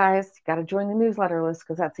happen, guys, you got to join the newsletter list,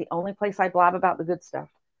 because that's the only place I blab about the good stuff.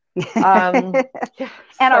 And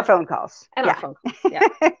our phone calls. And our phone calls. Yeah.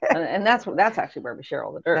 and that's actually where we share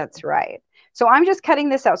all the dirt. That's right. So I'm just cutting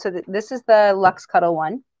this out. So this is the Luxe Cuddle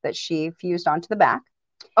one that she fused onto the back.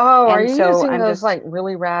 Oh, and are you using those like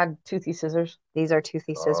really rad toothy scissors? These are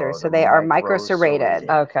toothy scissors. So they are micro serrated.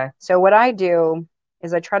 Okay. So what I do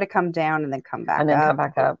is I try to come down and then come back up. And then come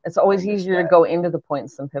back up. It's always easier to go into the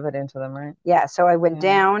points than pivot into them, right? Yeah. So I went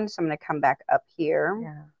down. So I'm going to come back up here.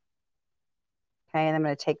 Yeah. Okay. And I'm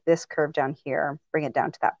going to take this curve down here, bring it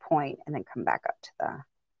down to that point, and then come back up to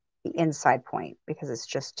the inside point, because it's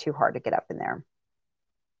just too hard to get up in there.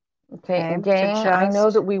 Okay, gang, I know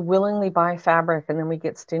that we willingly buy fabric and then we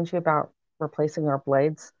get stingy about replacing our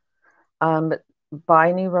blades. But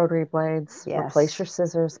buy new rotary blades, replace your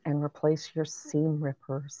scissors, and replace your seam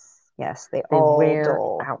rippers. Yes, they all wear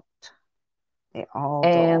out. They all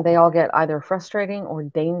and they all get either frustrating or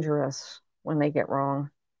dangerous when they get wrong.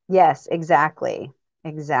 Yes, exactly.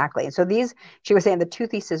 Exactly. So these, she was saying the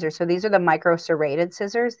toothy scissors. So these are the micro serrated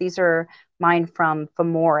scissors. These are mine from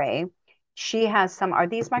Famore. She has some. Are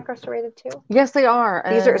these micro serrated too? Yes, they are.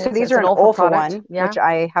 These are. So these are an Olfa one, which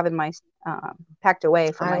I have in my packed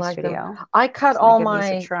away for my studio. I cut all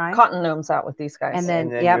my cotton gnomes out with these guys. And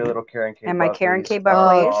then your little Karen K. And my Karen K.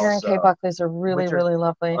 Buckleys. Oh, Karen K. Buckleys are really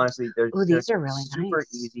lovely. Honestly, these are really super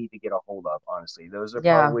easy to get a hold of. Honestly, those are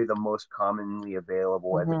probably the most commonly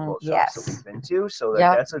available at the quilt shops that we've been to. So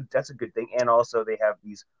that's a good thing. And also they have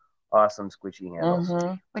these awesome squishy handles,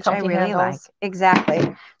 which I really like.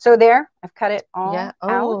 Exactly. So there, I've cut it all out.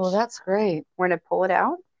 Oh, that's great. We're gonna pull it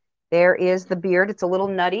out, There is the beard. It's a little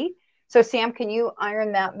nutty. So Sam, can you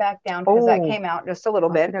iron that back down? Because that came out just a little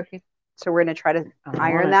bit. Okay. So we're going to try to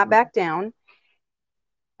iron that back down.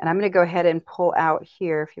 And I'm going to go ahead and pull out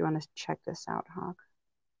here if you want to check this out, Hawk.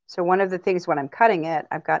 So one of the things when I'm cutting it,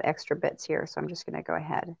 I've got extra bits here. So I'm just going to go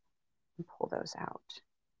ahead and pull those out.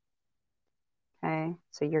 Okay.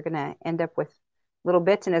 So you're going to end up with little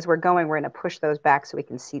bits. And as we're going, we're going to push those back so we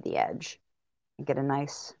can see the edge and get a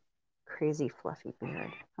nice, crazy, fluffy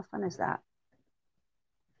beard. How fun is that?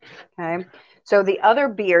 Okay. So the other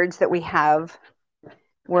beards that we have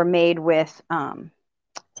were made with some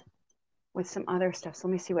other stuff. So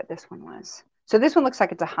let me see what this one was. So this one looks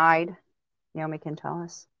like it's a hide. Naomi can tell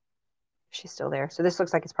us. She's still there. So this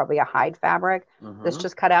looks like it's probably a hide fabric. This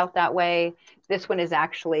just cut out that way. This one is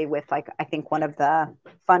actually with like, I think one of the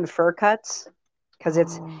fun fur cuts because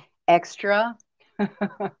it's extra. And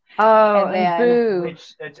boo.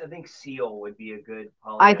 Which I think seal would be a good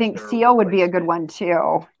polyester. I think seal would be a good one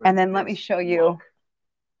too. And then let me show you. Look.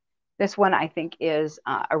 This one I think is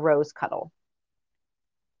a rose cuddle.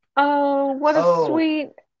 Oh, what a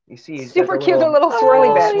sweet. You see, super cute, the little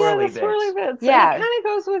swirly bits. Swirly bits. Yeah. It kind of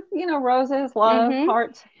goes with, roses, love,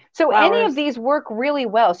 hearts. So flowers. Any of these work really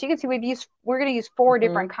well. So you can see we're going to use 4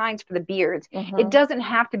 different kinds for the beards. It doesn't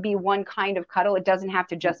have to be one kind of cuddle. It doesn't have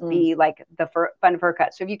to just be like the fun fur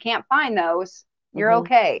cut. So if you can't find those, you're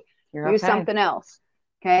okay. Use something else.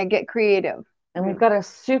 Okay, get creative. And we've got a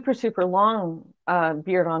super, super long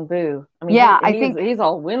beard on Boo. I mean, I think he's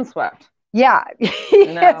all windswept. Yeah.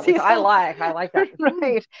 Yes, I like that.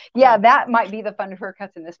 Right. Yeah, that might be the fun fur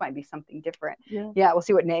cuts, and this might be something different. Yeah, we'll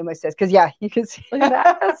see what Nemo says, because you can see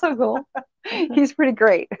that. That's so cool. He's pretty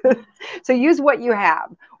great. So use what you have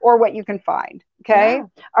or what you can find. Okay.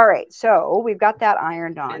 Yeah. All right. So we've got that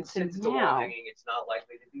ironed on. And since it's wall hanging, it's not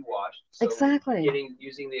likely to be washed. So exactly.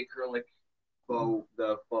 Using the acrylic faux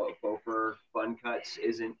fur fun cuts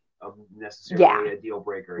isn't necessarily a deal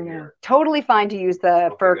breaker here. Totally fine to use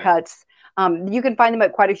the fur cuts. You can find them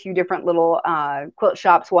at quite a few different little quilt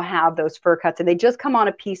shops will have those fur cuts, and they just come on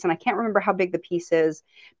a piece, and I can't remember how big the piece is,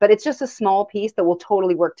 but it's just a small piece that will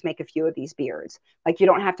totally work to make a few of these beards. Like you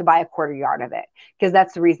don't have to buy a 1/4 yard of it, because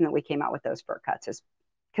that's the reason that we came out with those fur cuts, is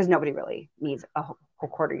because nobody really needs a whole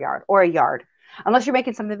 1/4 yard or a yard unless you're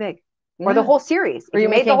making something big or the whole series. If you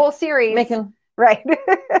made the whole series, right?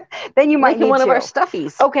 Then you might need one of our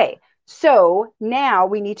stuffies. Okay, so now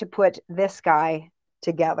we need to put this guy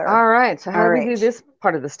together. All right. So how do we do this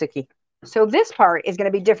part of the sticky? So this part is going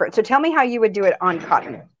to be different. So tell me how you would do it on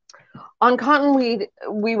cotton. On cotton,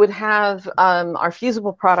 we would have our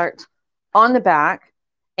fusible product on the back,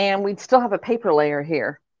 and we'd still have a paper layer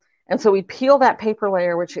here. And so we peel that paper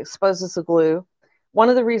layer, which exposes the glue. One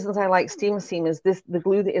of the reasons I like steam seam is the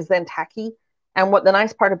glue is then tacky. And what the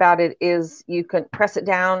nice part about it is you can press it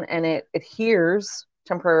down and it adheres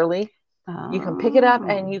temporarily. You can pick it up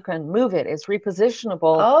and you can move it. It's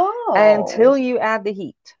repositionable until you add the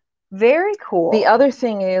heat. Very cool. The other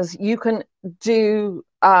thing is you can do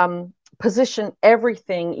position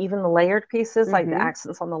everything, even the layered pieces, like the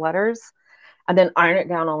accents on the letters, and then iron it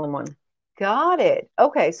down all in one. Got it.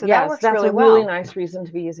 Okay, so that works really well. That's a really nice reason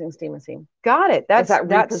to be using steam and seam. Got it. That's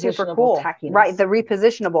super cool. Tackiness. Right, the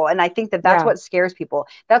repositionable. And I think that's what scares people.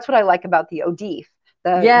 That's what I like about the Odif.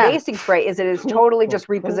 The basting spray is it is totally just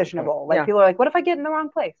repositionable. Like people are like, what if I get in the wrong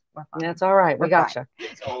place? That's all right. We gotcha.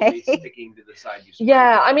 It's always sticking to the side you spray.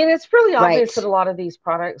 Yeah, I mean, it's really obvious that a lot of these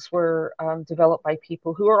products were developed by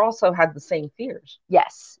people who are also had the same fears.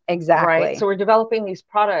 Yes, exactly. Right. So we're developing these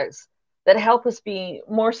products that help us be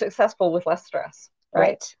more successful with less stress.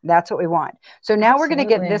 Right. That's what we want. So now we're going to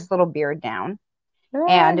get this little beard down.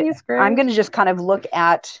 And I'm going to just kind of look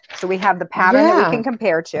at, so we have the pattern that we can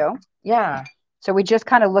compare to. Yeah. So we just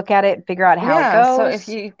kind of look at it and figure out how it goes. So if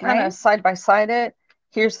you kind of side by side it,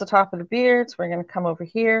 here's the top of the beard. So we're going to come over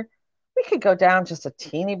here. We could go down just a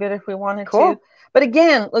teeny bit if we wanted to. But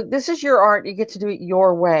again, look, this is your art. You get to do it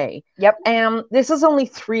your way. Yep. And this is only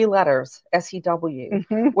 3 letters, S-E-W,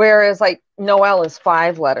 whereas like Noel is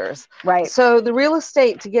 5 letters. Right. So the real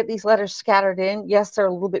estate to get these letters scattered in, yes, they're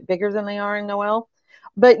a little bit bigger than they are in Noel,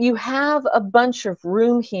 but you have a bunch of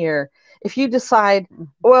room here. If you decide,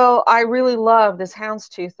 well, I really love this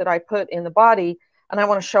houndstooth that I put in the body and I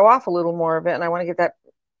want to show off a little more of it and I want to get that,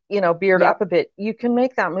 beard up a bit, you can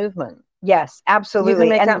make that movement. Yes, absolutely. You can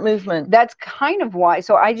make that movement. That's kind of why.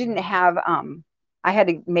 So I didn't have, I had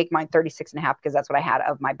to make mine 36.5 because that's what I had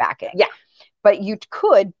of my backing. Yeah. But you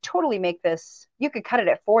could totally make this, you could cut it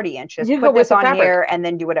at 40 inches, put this on here and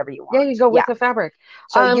then do whatever you want. Yeah, you go with the fabric.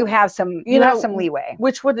 So you have some, you have some leeway.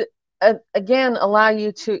 Which would, again, allow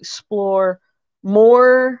you to explore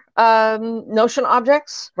more notion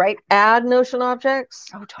objects, right? Add notion objects.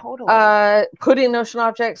 Oh, totally. Put in notion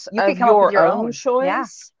objects you of can come up with your own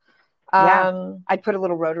choice. Yeah. I'd put a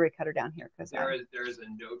little rotary cutter down here because there is a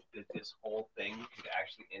note that this whole thing could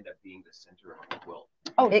actually end up being the center of the quilt.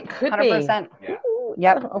 Oh, it could 100%. Be. Yeah.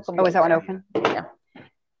 Yep. Oh, is that one open? Yeah.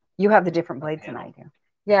 You have the different blades than I do.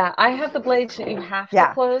 Yeah, I have the blades that you have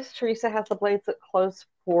to close. Teresa has the blades that close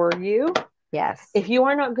for you. Yes. If you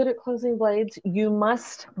are not good at closing blades, you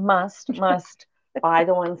must buy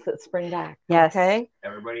the ones that spring back. Yes. Okay.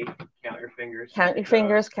 Everybody, count your fingers. Count your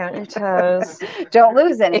fingers. Count your toes. Don't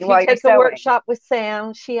lose any. If you take a workshop with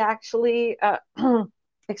Sam, she actually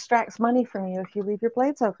extracts money from you if you leave your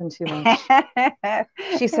blades open too much.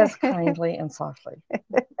 She says kindly and softly.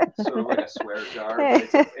 Sort of like a swear jar.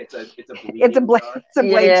 But it's a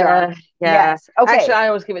blade jar. Yeah. Yes. Okay. Actually, I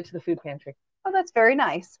always give it to the food pantry. Oh, that's very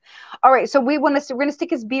nice. All right, so we're going to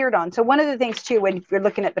stick his beard on. So one of the things too, when you're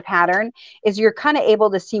looking at the pattern, is you're kind of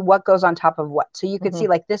able to see what goes on top of what. So you could see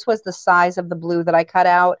like this was the size of the blue that I cut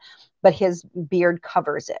out, but his beard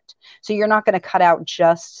covers it. So you're not going to cut out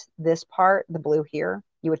just this part, the blue here.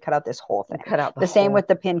 You would cut out this whole thing. Cut out the same with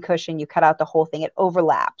the pin cushion. You cut out the whole thing. It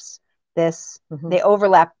overlaps. They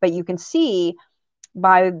overlap, but you can see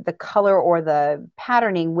by the color or the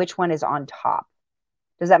patterning which one is on top.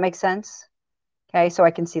 Does that make sense? Okay, so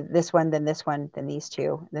I can see this one, then these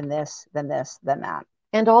two, then this, then that.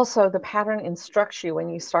 And also the pattern instructs you when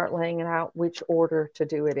you start laying it out which order to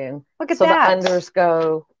do it in. Look at that. So the unders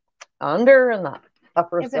go under and the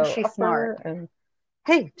uppers Isn't she smart? And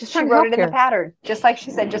hey, just she wrote it in the pattern. Just like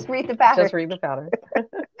she said, just read the pattern. Just read the pattern.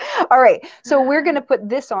 All right, so we're going to put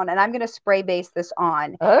this on, and I'm going to spray base this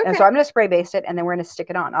on. Okay. And so I'm going to spray base it, and then we're going to stick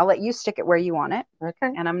it on. I'll let you stick it where you want it.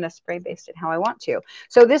 Okay. And I'm going to spray base it how I want to.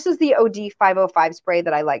 So this is the OD 505 spray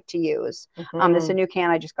that I like to use. This is a new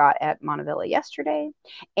can I just got at Montevilla yesterday.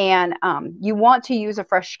 And you want to use a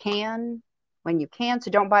fresh can when you can. So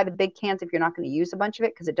don't buy the big cans if you're not going to use a bunch of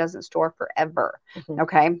it because it doesn't store forever.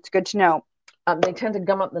 Okay, it's good to know. They tend to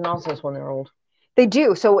gum up the nozzles when they're old. They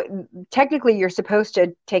do. So technically, you're supposed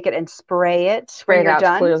to take it and spray it. Spray it out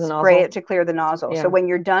done. To clear the nozzle. Spray it to clear the nozzle. Yeah. So when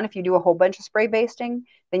you're done, if you do a whole bunch of spray basting,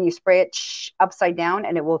 then you spray it upside down,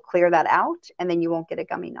 and it will clear that out, and then you won't get a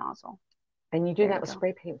gummy nozzle. And you do that with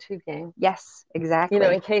spray paint too, gang. Yes, exactly. You know,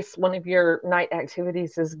 in case one of your night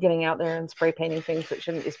activities is getting out there and spray painting things that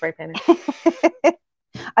shouldn't be spray painted.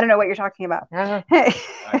 I don't know what you're talking about. I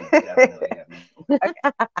definitely haven't.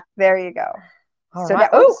 Okay. There you go. All so right.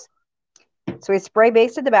 So we spray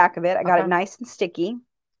basted the back of it. I got it nice and sticky.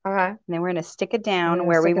 All right. And then we're going to stick it down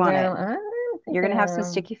where we want it. You're going to have some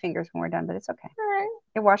sticky fingers when we're done, but it's okay. All right.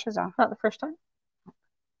 It washes off. Not the first time.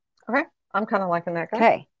 Okay. I'm kind of liking that guy.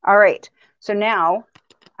 Okay. All right. So now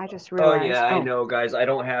I just realized. Oh, yeah, I know, guys. I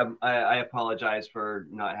don't have, I apologize for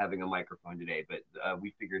not having a microphone today, but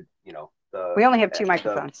we figured, you know, we only have two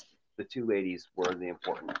microphones. The two ladies were the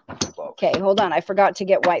important folks. Okay, hold on. I forgot to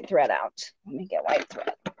get white thread out. Let me get white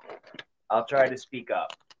thread. I'll try to speak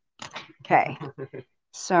up. Okay.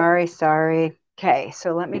 Sorry. Okay,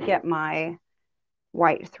 so let me get my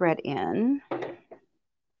white thread in.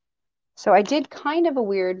 So I did kind of a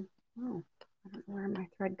weird, I don't know where my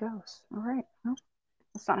thread goes. All right. Well,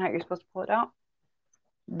 that's not how you're supposed to pull it out.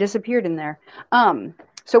 Disappeared in there.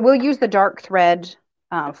 So we'll use the dark thread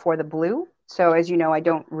for the blue. So as you know, I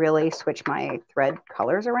don't really switch my thread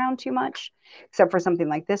colors around too much, except for something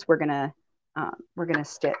like this. We're gonna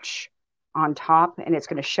stitch on top, and it's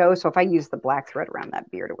gonna show. So if I use the black thread around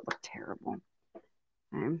that beard, it would look terrible.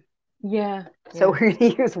 Okay. Yeah. So we're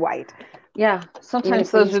gonna use white. Yeah.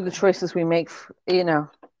 Sometimes those are the choices we make. You know,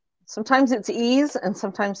 sometimes it's ease, and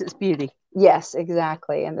sometimes it's beauty. Yes,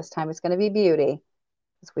 exactly. And this time it's gonna be beauty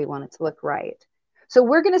because we want it to look right. So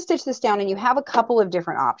we're going to stitch this down, and you have a couple of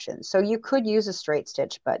different options. So you could use a straight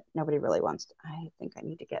stitch, but nobody really wants to. I think I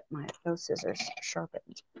need to get those scissors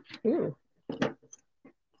sharpened. Ooh.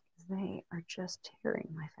 They are just tearing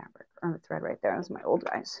my fabric or the thread right there. Those are my old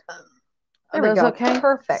guys. There we go. Okay.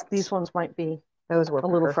 Perfect. These ones might be those were a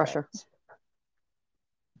little fresher.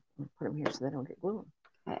 Put them here so they don't get glued.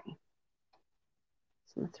 Okay.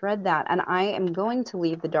 So I'm going to thread that, and I am going to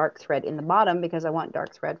leave the dark thread in the bottom because I want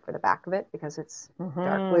dark thread for the back of it because it's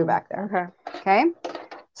dark blue back there. Okay.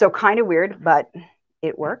 So kind of weird, but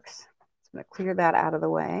it works. So I'm going to clear that out of the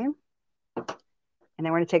way, and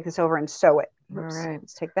then we're going to take this over and sew it. Oops. All right.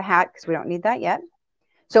 Let's take the hat because we don't need that yet.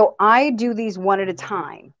 So I do these one at a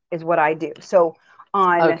time is what I do. So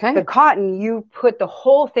On the cotton, you put the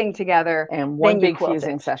whole thing together and one big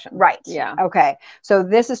fusing session. Right. Yeah. Okay. So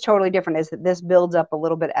this is totally different, is that this builds up a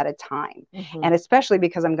little bit at a time. And especially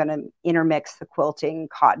because I'm going to intermix the quilting,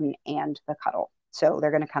 cotton, and the Cuddle. So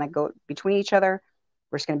they're going to kind of go between each other.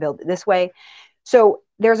 We're just going to build it this way. So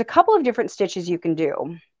there's a couple of different stitches you can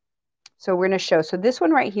do. So we're going to show. So this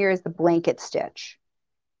one right here is the blanket stitch.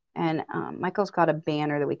 And Michael's got a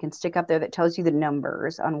banner that we can stick up there that tells you the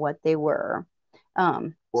numbers on what they were.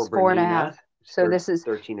 For BERNINA, so this is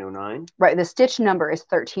 1309. Right, the stitch number is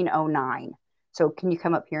 1309. So can you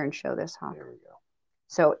come up here and show this, huh? There we go.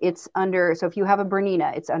 So it's under, so if you have a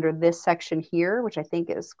BERNINA, it's under this section here, which I think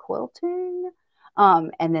is quilting.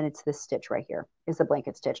 And then it's this stitch right here is the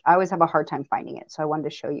blanket stitch. I always have a hard time finding it, so I wanted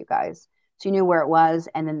to show you guys. So you knew where it was,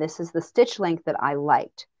 and then this is the stitch length that I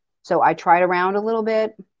liked. So I tried around a little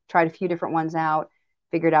bit, tried a few different ones out,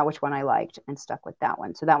 figured out which one I liked, and stuck with that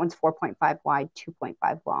one. So that one's 4.5 wide,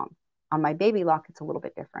 2.5 long. On my baby lock, it's a little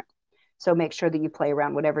bit different. So make sure that you play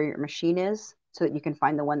around whatever your machine is so that you can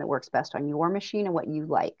find the one that works best on your machine and what you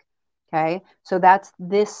like. Okay, so that's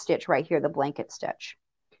this stitch right here, the blanket stitch.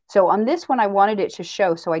 So on this one, I wanted it to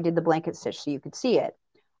show, so I did the blanket stitch so you could see it.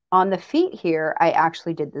 On the feet here, I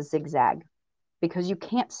actually did the zigzag because you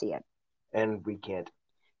can't see it. And we can't.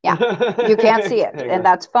 Yeah, you can't see it, and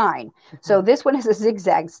that's fine. So this one is a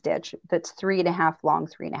zigzag stitch that's 3.5 long,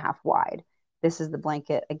 3.5 wide. This is the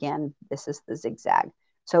blanket. Again, this is the zigzag.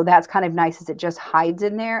 So that's kind of nice, as it just hides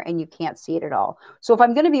in there and you can't see it at all. So if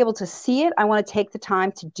I'm going to be able to see it, I want to take the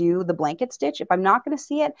time to do the blanket stitch. If I'm not going to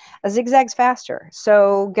see it, a zigzag's faster.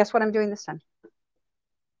 So guess what I'm doing this time?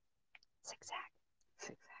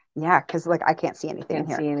 Zigzag. Yeah, because like I can't see anything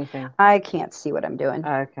here. Can't see anything. I can't see what I'm doing.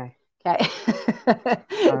 Okay. Okay.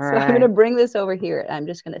 So I'm going to bring this over here. I'm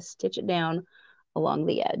just going to stitch it down along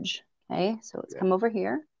the edge. Okay. So let's come over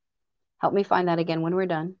here. Help me find that again when we're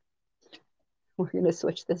done. We're going to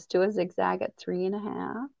switch this to a zigzag at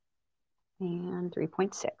 3.5 and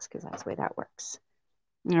 3.6 because that's the way that works.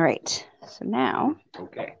 All right. So now,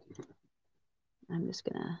 I'm just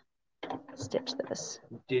going to stitch this.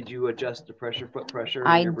 Did you adjust the foot pressure?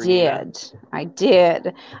 I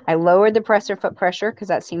did. I lowered the foot pressure because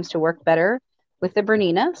that seems to work better with the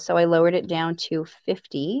BERNINA. So I lowered it down to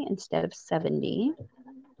 50 instead of 70.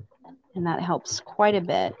 And that helps quite a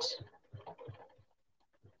bit.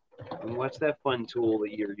 And what's that fun tool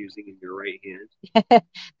that you're using in your right hand?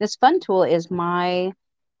 This fun tool is my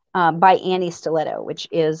by Annie Stiletto, which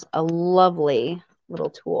is a lovely little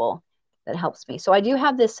tool that helps me. So I do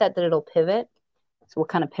have this set that it'll pivot. So we'll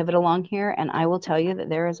kind of pivot along here, and I will tell you that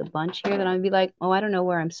there is a bunch here that I'm going to be like, oh, I don't know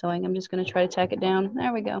where I'm sewing. I'm just going to try to tack it down.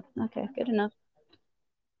 There we go. Okay, good enough.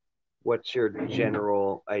 What's your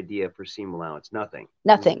general idea for seam allowance? Nothing.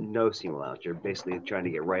 Nothing. No seam allowance. You're basically trying to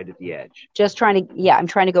get right at the edge. Just trying to, yeah, I'm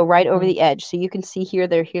trying to go right over the edge. So you can see here,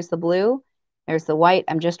 here's the blue. There's the white.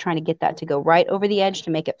 I'm just trying to get that to go right over the edge to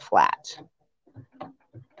make it flat.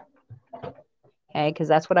 Okay, because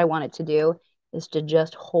that's what I want it to do, is to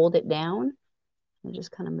just hold it down. And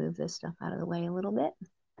just kind of move this stuff out of the way a little bit.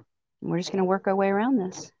 And we're just going to work our way around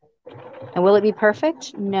this. And will it be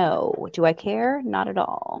perfect? No. Do I care? Not at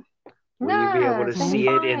all. Will you be able to see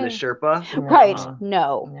it in the Sherpa? Right.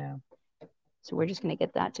 No. So we're just going to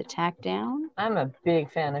get that to tack down. I'm a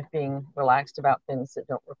big fan of being relaxed about things that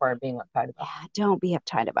don't require being uptight about. Yeah, don't be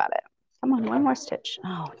uptight about it. Come on, one more stitch.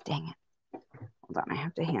 Oh, dang it. Hold on, I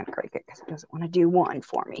have to hand crank it because it doesn't want to do one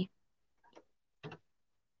for me.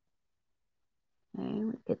 Okay,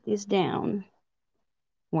 let's get these down.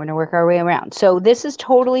 We're going to work our way around. So this is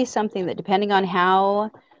totally something that, depending on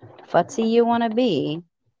how futzy you want to be,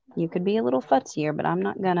 you could be a little futzier, but I'm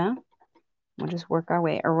not gonna. We'll just work our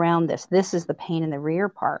way around this. This is the pain in the rear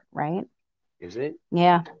part, right? Is it?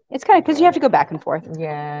 Yeah, it's kind of because you have to go back and forth.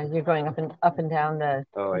 Yeah, you're going up and down the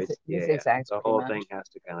zigzags. The whole thing has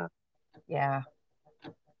to kind of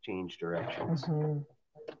change directions.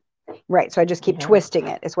 Right, so I just keep twisting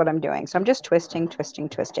it is what I'm doing. So I'm just twisting.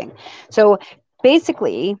 So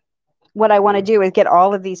basically what I want to do is get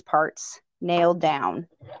all of these parts nailed down.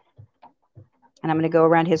 And I'm going to go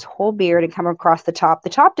around his whole beard and come across the top. The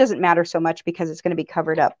top doesn't matter so much because it's going to be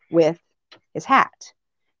covered up with his hat,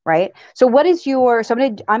 right? So what is your, so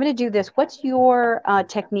I'm going to do this. What's your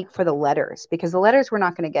technique for the letters? Because the letters we're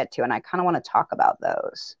not going to get to, and I kind of want to talk about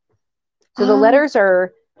those. So the letters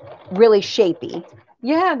are really shapy.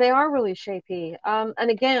 Yeah, they are really shapy. And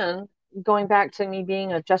again, going back to me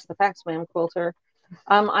being a Just the Facts Man quilter,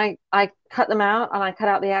 I cut them out and I cut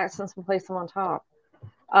out the accents and place them on top.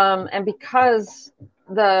 And because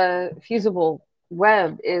the fusible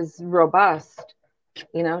web is robust,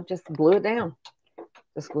 just glue it down.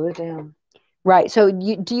 Just glue it down. Right. So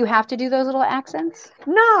do you have to do those little accents?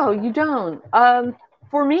 No, you don't.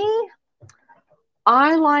 For me,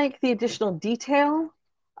 I like the additional detail.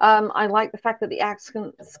 I like the fact that the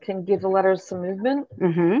accents can give the letters some movement.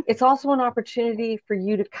 Mm-hmm. It's also an opportunity for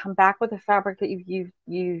you to come back with a fabric that you've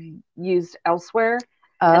used elsewhere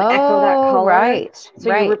and echo that color. Right.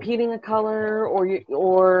 So you're repeating a color,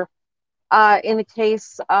 or in the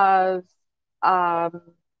case of like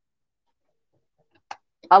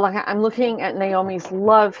I'm looking at Naomi's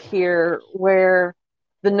Love here, where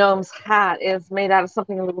the gnome's hat is made out of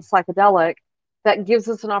something a little psychedelic. That gives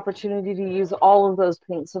us an opportunity to use all of those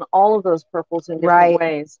pinks and all of those purples in different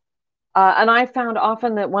ways. And I found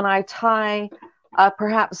often that when I tie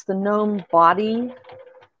perhaps the gnome body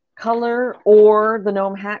color or the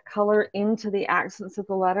gnome hat color into the accents of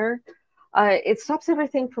the letter, it stops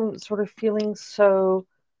everything from sort of feeling so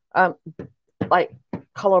like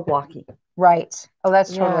color blocky. Right. Oh,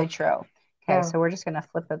 that's totally true. Okay, so we're just going to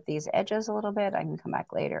flip up these edges a little bit. I can come back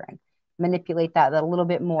later and manipulate that a little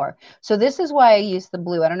bit more. So this is why I use the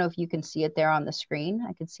blue. I don't know if you can see it there on the screen.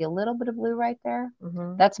 I can see a little bit of blue right there.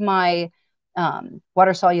 Mm-hmm. That's my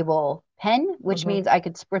water-soluble pen, which means I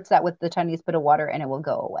could spritz that with the tiniest bit of water and it will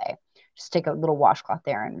go away. Just take a little washcloth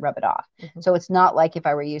there and rub it off. Mm-hmm. So it's not like if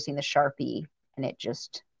I were using the Sharpie and it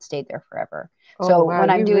just stayed there forever. Oh, so wow. When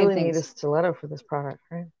I'm doing really things, need a stiletto for this product,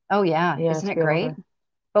 right? Oh yeah, isn't it great?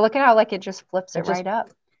 But look at how like it just flips it right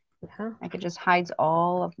up. Yeah. Like it just hides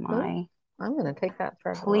all of my. I'm gonna take that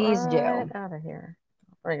thread. Please do. Out of here.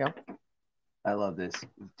 There you go. I love this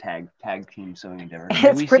tag team sewing endeavor.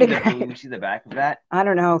 It's pretty great. Can we see the back of that? I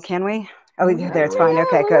don't know. Can we? Oh, yeah, there. It's fine.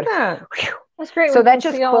 Okay, good. That's great. So that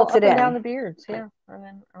just quilts it in down the beards,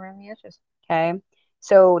 around the edges. Okay.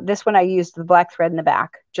 So this one I used the black thread in the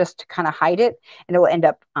back just to kind of hide it, and it will end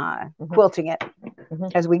up quilting it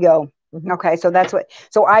as we go. Mm-hmm. Okay, so that's what.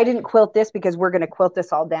 So I didn't quilt this because we're going to quilt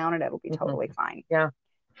this all down, and it'll be totally fine. Yeah.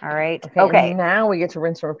 All right. Okay. Now we get to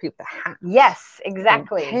rinse and repeat the hat. Yes,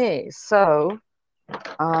 exactly. Okay. So,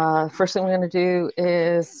 first thing we're going to do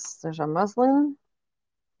is there's our muslin.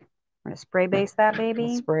 I'm going to spray base that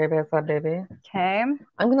baby. Spray base that baby. Okay. I'm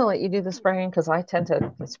going to let you do the spraying because I tend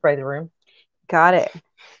to spray the room. Got it.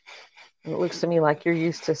 It looks to me like you're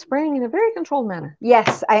used to spraying in a very controlled manner.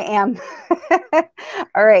 Yes, I am.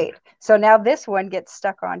 All right. So now this one gets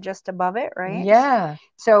stuck on just above it, right? Yeah.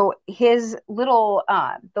 So his little,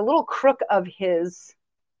 the little crook of his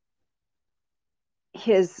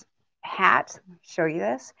hat, show you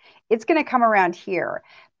this, it's going to come around here,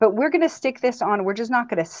 but we're going to stick this on. We're just not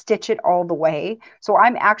going to stitch it all the way. So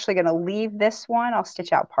I'm actually going to leave this one. I'll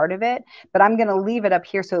stitch out part of it, but I'm going to leave it up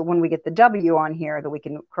here so that when we get the W on here that we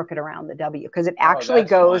can crook it around the W, because it actually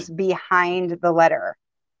goes behind the letter,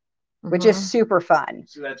 which is super fun.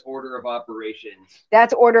 So that's order of operations.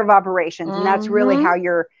 That's order of operations. And that's really how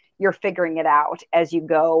you're figuring it out as you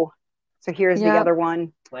go. So here's the other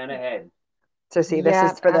one. Plan ahead. So see,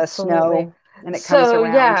 this is for the snow, and it comes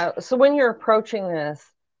around. Yeah, so when you're approaching this,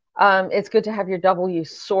 it's good to have your W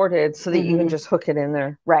sorted so that you can just hook it in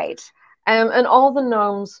there. Right. And all the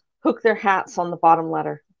gnomes hook their hats on the bottom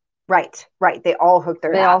letter. Right. They all hook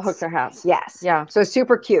their hats. They all hook their hats. Yes. Yeah. So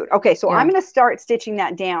super cute. Okay, so I'm going to start stitching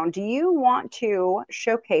that down. Do you want to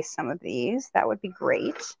showcase some of these? That would be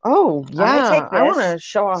great. Oh, yeah. I want to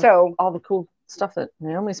show off all the cool stuff that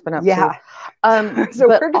Naomi's been up to. So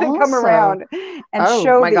we're going to come around and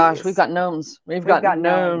show Oh my gosh, we've got gnomes. We've got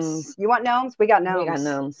gnomes. You want gnomes? We got gnomes. We got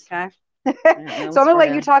gnomes. Okay. So I'm going to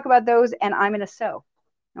let you talk about those, and I'm going to sew.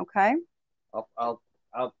 Okay. I'll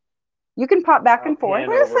you can pop back and forth.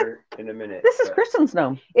 In a minute. This is Kristen's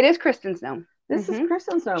gnome. It is Kristen's gnome. This is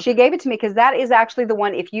Kristen's gnome. She gave it to me because that is actually the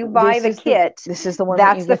one. If you buy the kit, this is the one.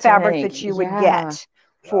 That's the fabric that you would get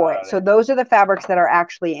for it. So those are the fabrics that are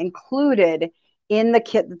actually included in the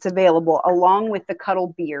kit that's available, along with the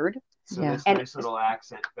Cuddle beard. So this nice little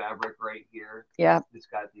accent fabric right here. Yeah. It's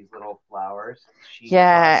got these little flowers.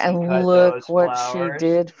 And look what she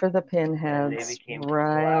did for the pin heads. And they became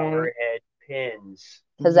flower head pins.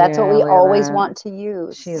 Because that's what we always want to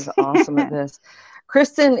use. She is awesome at this.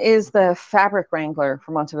 Kristen is the fabric wrangler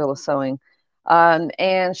for Montevilla Sewing.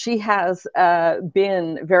 And she has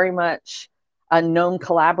been very much a gnome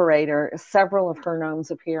collaborator. Several of her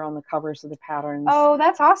gnomes appear on the covers of the patterns. Oh,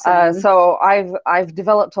 that's awesome. So I've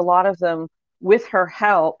developed a lot of them with her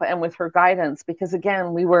help and with her guidance, because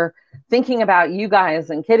again, we were thinking about you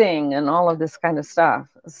guys and kidding and all of this kind of stuff.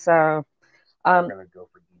 So we're going to go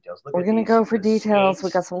for details. We're going to go for details. Skates.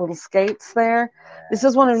 We got some little skates there. This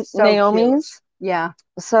is one of Naomi's. Cute. Yeah.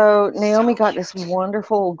 So Naomi got this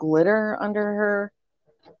wonderful glitter under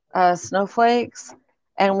her snowflakes.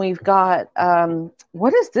 And we've got,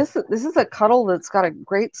 what is this? This is a Cuddle that's got a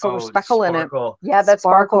great silver speckle in it. Yeah, that's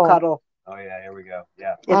Sparkle Cuddle. Oh, yeah, here we go.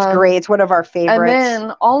 Yeah. It's great. It's one of our favorites. And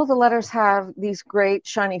then all of the letters have these great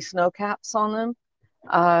shiny snow caps on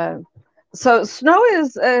them. So snow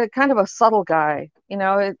is kind of a subtle guy. You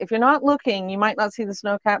know, if you're not looking, you might not see the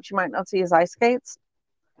snow caps. You might not see his ice skates.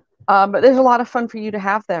 But there's a lot of fun for you to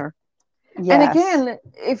have there. Yes. And again,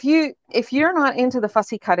 if you're not into the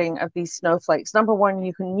fussy cutting of these snowflakes, number one,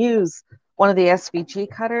 you can use one of the SVG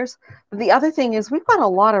cutters. But the other thing is we've got a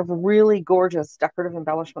lot of really gorgeous decorative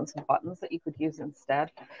embellishments and buttons that you could use instead.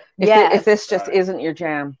 If this just isn't your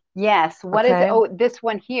jam. Yes. What is it? Oh, this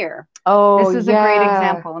one here. Oh, this is a great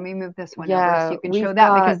example. Let me move this one over so you can show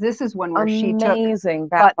that, because this is one where she took amazing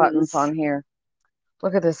bat buttons on here.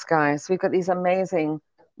 Look at this, guys. We've got these amazing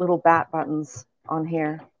little bat buttons on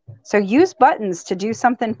here. So use buttons to do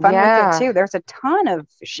something fun with it too. There's a ton of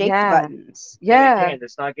shaped buttons. Yeah. And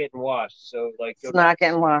it's not getting washed. So like it's not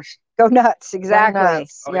getting washed. Go nuts. Exactly. Go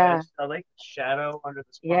nuts. Oh, yeah. I like the shadow under the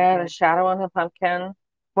pumpkin. Yeah, the shadow on the pumpkin.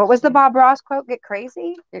 What was the Bob Ross quote? Get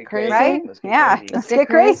crazy? Get crazy. Right? Let's get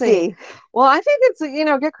crazy. Well, I think it's,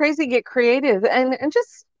 get crazy, get creative, and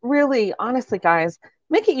just really, honestly, guys,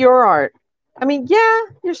 make it your art. I mean, yeah,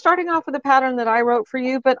 you're starting off with a pattern that I wrote for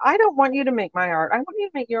you, but I don't want you to make my art. I want you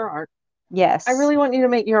to make your art. Yes. I really want you to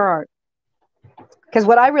make your art. Because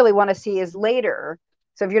what I really want to see is later.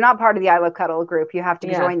 So if you're not part of the I Love Cuddle group, you have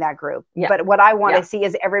to join that group. Yeah. But what I want to see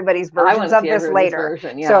is everybody's versions of this later.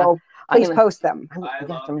 So please post them. I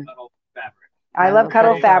love Cuddle fabric. I love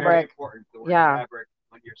Cuddle fabric. Fabric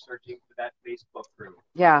when you're searching for that Facebook group.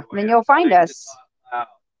 Yeah. Then you'll find us.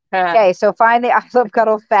 Okay, so find the I Love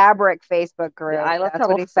Cuddle Fabric Facebook group. Yeah, I Love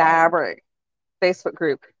Cuddle Fabric Facebook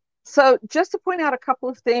group. So just to point out a couple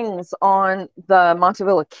of things on the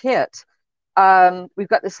Montevilla kit, we've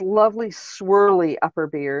got this lovely swirly upper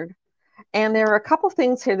beard. And there are a couple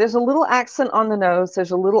things here. There's a little accent on the nose.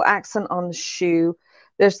 There's a little accent on the shoe.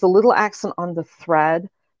 There's the little accent on the thread.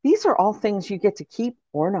 These are all things you get to keep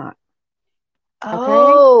or not. Okay.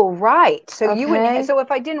 Oh, right. So you would. So if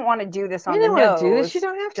I didn't want to do this on the nose, you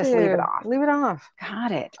don't have to. Just leave it off. Leave it off.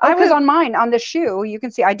 Got it. I was on mine on the shoe. You can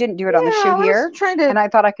see I didn't do it on the shoe here, and I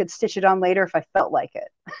thought I could stitch it on later if I felt like it.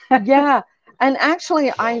 Yeah, and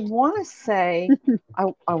actually, I want to say,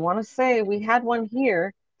 I want to say we had one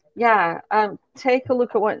here. Yeah. Take a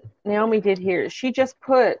look at what Naomi did here. She just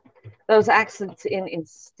put those accents in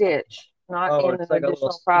stitch, not in an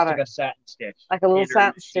additional product. Like a satin stitch. Like a little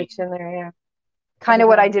satin stitch in there. Yeah. Kind of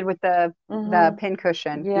what I did with the pin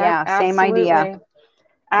cushion. Yeah, same idea.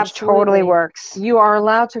 Absolutely. Totally works. You are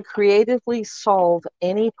allowed to creatively solve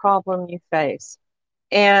any problem you face.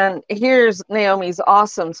 And here's Naomi's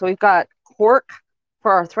awesome. So we've got cork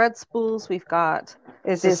for our thread spools. We've got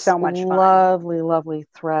this so much fun. Lovely, lovely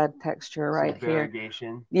thread texture right here.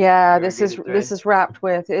 Variegation. Yeah, this is wrapped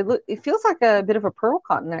with it feels like a bit of a pearl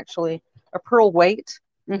cotton, actually, a pearl weight.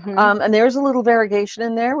 And there's a little variegation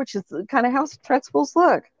in there, which is kind of how thread spools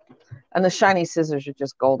look. And the shiny scissors are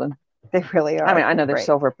just golden. They really are. I mean, I know they're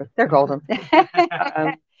silver, but they're golden.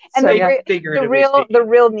 And the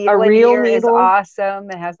real needle is awesome.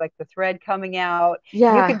 It has like the thread coming out.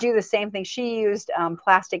 Yeah, you could do the same thing. She used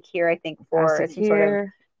plastic here, I think, for some sort of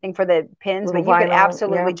thing for the pins, but you could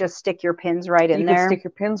absolutely just stick your pins right in there. You can stick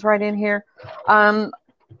your pins right in here.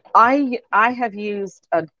 I have used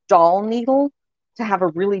a doll needle to have a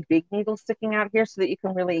really big needle sticking out here so that you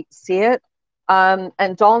can really see it.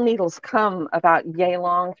 And doll needles come about yay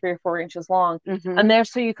long, 3 or 4 inches long. And they're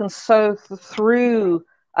so you can sew through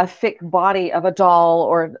a thick body of a doll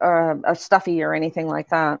or a stuffy or anything like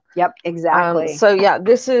that. Yep, exactly. So yeah,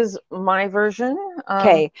 this is my version.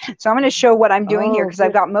 Okay, so I'm going to show what I'm doing here because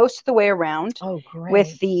I've got most of the way around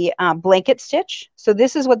with the blanket stitch. So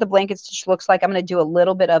this is what the blanket stitch looks like. I'm going to do a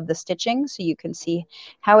little bit of the stitching so you can see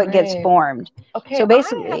how it gets formed. Okay, so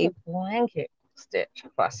basically, I have a blanket stitch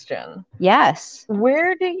question. Yes.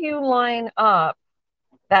 Where do you line up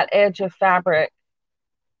that edge of fabric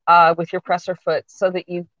with your presser foot so that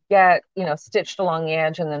you get, stitched along the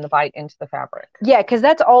edge and then the bite into the fabric? Yeah, because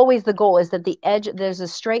that's always the goal, is that the edge, there's a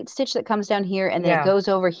straight stitch that comes down here and then it goes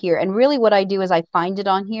over here. And really what I do is I find it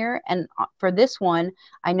on here. And for this one,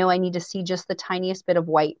 I know I need to see just the tiniest bit of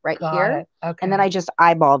white right here. Okay. And then I just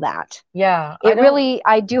eyeball that. Yeah.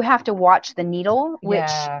 I do have to watch the needle,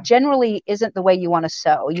 which generally isn't the way you want to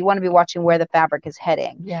sew. You want to be watching where the fabric is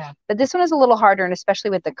heading. Yeah. But this one is a little harder, and especially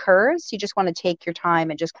with the curves, you just want to take your time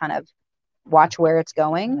and just kind of watch where it's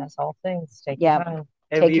going. That's all things. Take your time.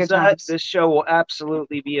 Take your time. This show will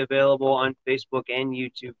absolutely be available on Facebook and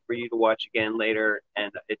YouTube for you to watch again later.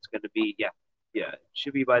 And it's going to be, Yeah, it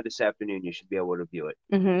should be by this afternoon. You should be able to view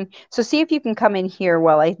it. So see if you can come in here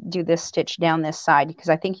while I do this stitch down this side, because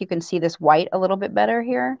I think you can see this white a little bit better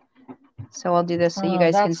here. So I'll do this so you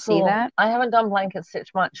guys can see that. I haven't done blanket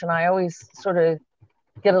stitch much, and I always sort of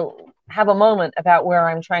have a moment about where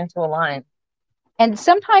I'm trying to align. And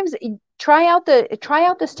sometimes try out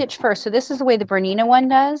the stitch first. So this is the way the Bernina one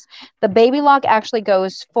does. The baby lock actually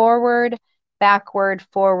goes forward, backward,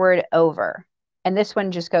 forward, over. And this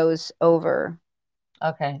one just goes over.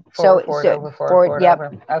 Okay. Forward,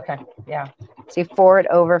 over. Okay. Yeah. See, forward,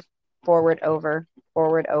 over, forward, over,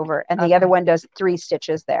 forward, over. And the other one does 3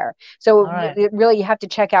 stitches there. So really you have to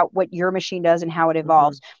check out what your machine does and how it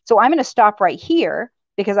evolves. So I'm going to stop right here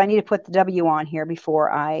because I need to put the W on here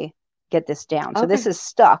before I get this down. So this is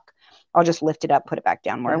stuck. I'll just lift it up, put it back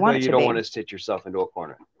down where I want it to be. You don't want to stitch yourself into a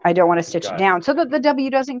corner. I don't want to stitch it down so that the W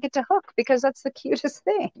doesn't get to hook, because that's the cutest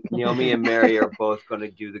thing. Naomi and Mary are both going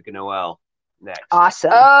to do the Gnome next.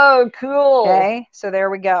 Awesome. Oh, cool. Okay, so there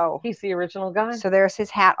we go. He's the original guy. So there's his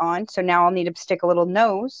hat on. So now I'll need to stick a little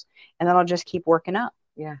nose, and then I'll just keep working up.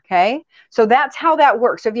 Yeah. Okay. So that's how that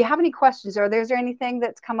works. So if you have any questions, is there anything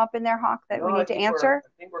that's come up in there, Hawk, that we need to answer? I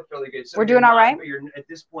think we're fairly good. So we're doing all right. But at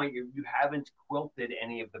this point, you haven't quilted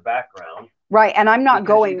any of the background. Right, and I'm not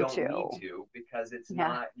going to. You don't need to, because it's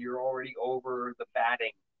not. You're already over the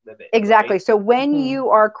batting limit. Exactly. Right? So when you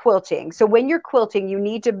are quilting, you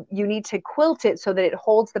need to quilt it so that it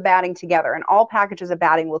holds the batting together. And all packages of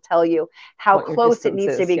batting will tell you how close it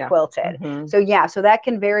needs to be quilted. So that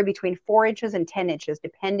can vary between 4 inches and 10 inches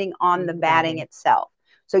depending on the batting itself.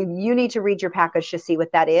 So you need to read your package to see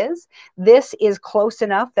what that is. This is close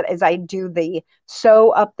enough that as I do the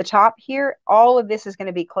sew up the top here, all of this is going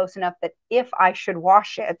to be close enough that if I should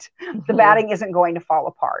wash it, the batting isn't going to fall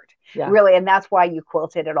apart. Really. And that's why you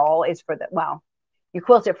quilt it at all, is for you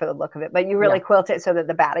quilt it for the look of it, but you really quilt it so that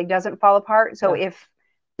the batting doesn't fall apart. So if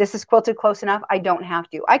this is quilted close enough, I don't have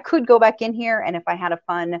to. I could go back in here, and if I had a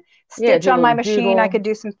fun stitch on my machine, I could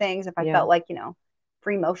do some things. If I felt like,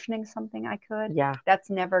 free motioning something, I could. Yeah. That's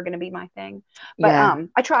never going to be my thing. But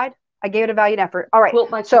I tried. I gave it a valiant effort. All right. Quilt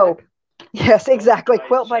by check. Yes, exactly.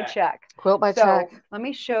 Quilt by check. Quilt by check. Let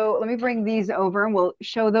me bring these over, and we'll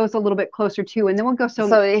show those a little bit closer too, and then we'll go through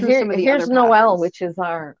some of the here's other Noel, patterns. which is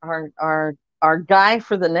our guy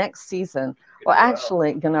for the next season. Well,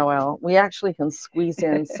 actually, Noel, we actually can squeeze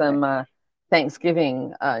in some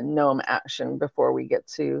Thanksgiving gnome action before we get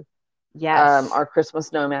to our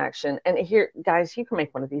Christmas gnome action. And here, guys, you can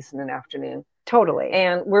make one of these in an afternoon. Totally.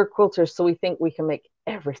 And we're quilters, so we think we can make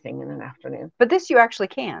everything in an afternoon. But this you actually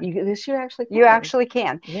can. You actually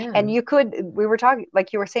can. Yeah. And we were talking,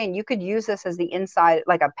 like you were saying, you could use this as the inside,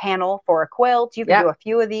 like a panel for a quilt. You could do a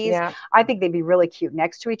few of these. Yeah. I think they'd be really cute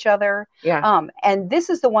next to each other. Yeah. And this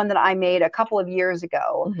is the one that I made a couple of years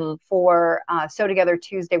ago for Sew Together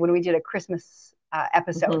Tuesday, when we did a Christmas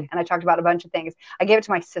episode, and I talked about a bunch of things. I gave it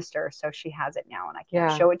to my sister, so she has it now, and I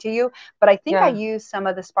can't show it to you. But I think I used some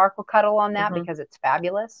of the sparkle Cuddle on that because it's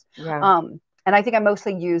fabulous. Yeah. And I think I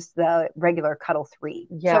mostly used the regular Cuddle 3.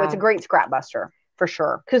 Yeah. So it's a great scrap buster for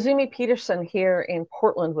sure. Kazumi Peterson here in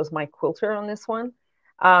Portland was my quilter on this one.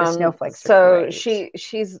 The snowflakes. So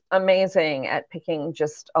she's amazing at picking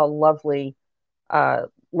just a lovely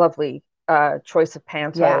choice of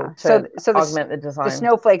panto to augment the design. The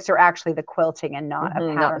snowflakes are actually the quilting and not a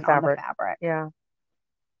pattern on the fabric. Yeah.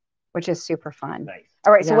 Which is super fun. Nice.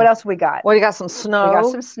 All right, so what else we got? Well, you got some snow. We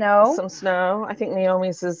got some snow. Some snow. I think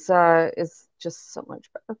Naomi's is just so much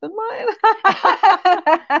better than mine.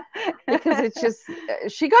 Because it's just,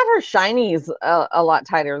 she got her shinies a lot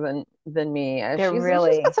tighter than me.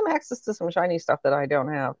 She's got some access to some shiny stuff that I don't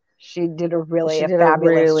have. She did a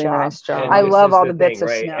fabulous job. Nice job. I love all the bits of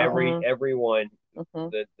snow. Everyone,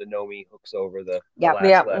 the Gnome hooks over the last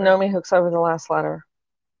letter. Gnome hooks over the last letter.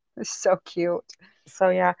 It's so cute. So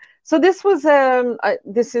yeah. So this was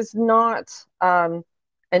this is not an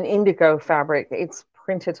indigo fabric. It's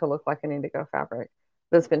printed to look like an indigo fabric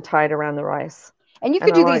that's been tied around the rice. And you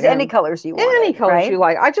could do these any colors you want. Any colors you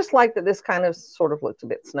like. I just like that this kind of sort of looked a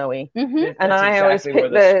bit snowy. And I always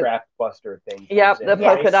pick the scrap buster thing. Yep, the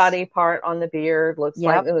polka dotty part on the beard looks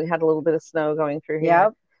like it had a little bit of snow going through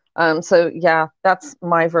here. Yep. So yeah, that's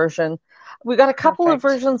my version. We got a couple of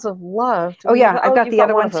versions of Love. I've got the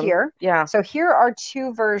other ones here. Yeah. So here are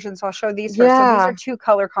 2 versions. I'll show these first. So these are 2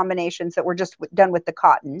 color combinations that were just done with the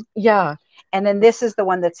cotton. Yeah. And then this is the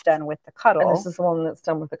one that's done with the Cuddle. And this is the one that's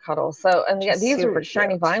done with the Cuddle. So, and these are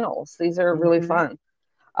shiny vinyls. These are really fun.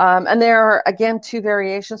 And there are, again, 2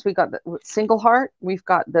 variations. We got the single heart. We've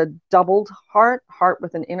got the doubled heart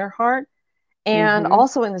with an inner heart. And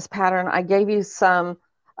also in this pattern, I gave you some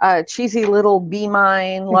cheesy little be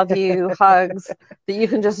mine, love you, hugs that you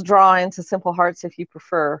can just draw into simple hearts if you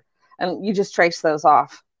prefer. And you just trace those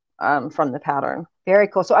off from the pattern. Very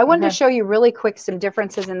cool. So I wanted to show you really quick some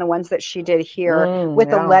differences in the ones that she did here with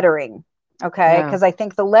the lettering. Okay. Because I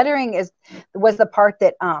think the lettering was the part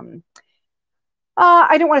that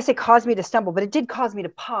I don't want to say caused me to stumble, but it did cause me to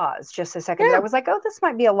pause just a second. I was like, oh, this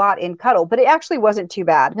might be a lot in Cuddle, but it actually wasn't too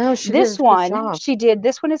bad. No, this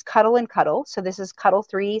one is Cuddle and Cuddle. So this is Cuddle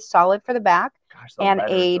 3 solid for the back. Gosh, and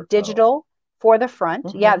a digital for the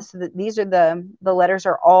front. Yeah, so these are the letters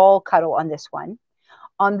are all Cuddle on this one.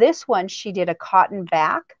 On this one, she did a cotton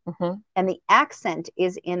back, and the accent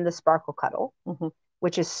is in the sparkle Cuddle,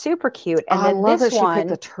 which is super cute. And then this one, she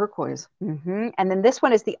picked the turquoise. And then this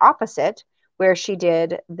one is the opposite, where she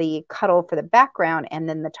did the Cuddle for the background, and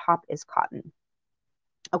then the top is cotton.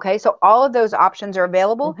 Okay, so all of those options are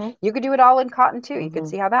available. You could do it all in cotton too. You can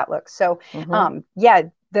see how that looks. So, yeah,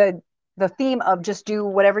 the theme of just do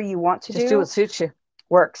whatever you want to do. Just do what suits you.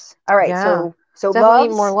 Works. All right, so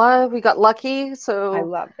definitely more love. We got lucky. So I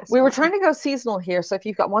love this. We were trying to go seasonal here. So if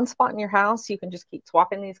you've got one spot in your house, you can just keep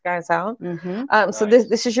swapping these guys out. So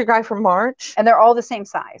this is your guy from March. And they're all the same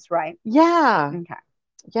size, right? Yeah. Okay.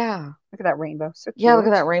 Yeah. Look at that rainbow. So cute. Yeah, look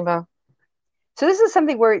at that rainbow. So this is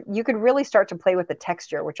something where you could really start to play with the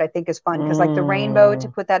texture, which I think is fun, because like the rainbow, to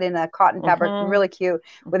put that in a cotton fabric, really cute,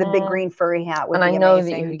 with a big green furry hat would be amazing. And I know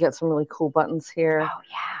that you could get some really cool buttons here. Oh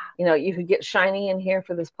yeah. You know, you could get shiny in here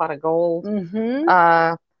for this pot of gold.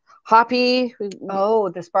 Hoppy. Oh,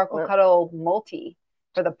 the Sparkle Cuddle multi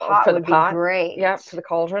for the pot would be great. Yeah, for the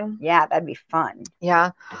cauldron. Yeah, that'd be fun.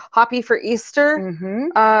 Yeah. Hoppy for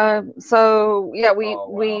Easter. So yeah,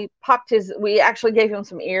 we popped we actually gave him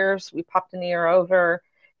some ears. We popped an ear over.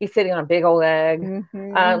 He's sitting on a big old egg.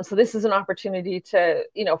 So this is an opportunity to,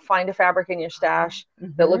 find a fabric in your stash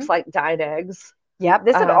that looks like dyed eggs. Yeah,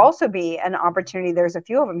 this would also be an opportunity. There's a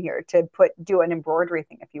few of them here to do an embroidery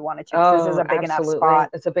thing if you wanted to. This is a big enough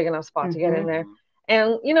spot. It's a big enough spot to get in there.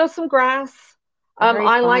 And, some grass.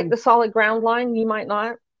 I like the solid ground line. You might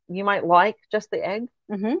not. You might like just the egg.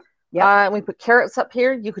 We put carrots up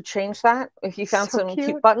here. You could change that if you found some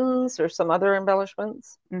cute buttons or some other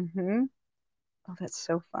embellishments. Oh, that's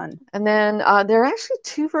so fun. And then there are actually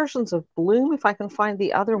two versions of Bloom, if I can find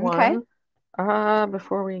the other one.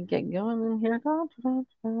 Before we get going in here. Oh,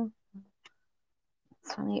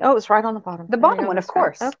 it's right on the bottom. The bottom one, of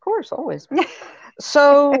course. Of course, always.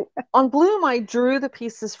 So on Bloom, I drew the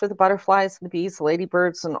pieces for the butterflies, the bees, the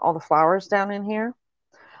ladybirds, and all the flowers down in here.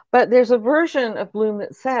 But there's a version of Bloom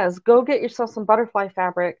that says, go get yourself some butterfly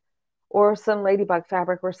fabric or some ladybug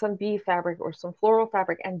fabric or some bee fabric or some floral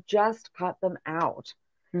fabric and just cut them out.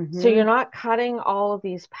 So you're not cutting all of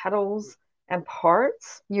these petals and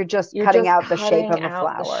parts. You're just cutting out the shape of the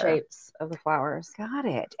flower. The shapes of the flowers. Got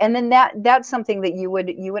it. And then that's something that you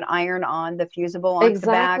would iron on the fusible onto the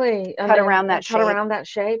back. Cut around that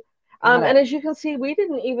shape. And as you can see, we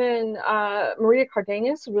didn't even Maria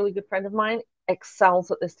Cardenas, a really good friend of mine,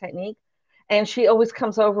 excels at this technique. And she always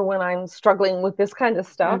comes over when I'm struggling with this kind of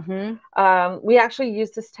stuff. We actually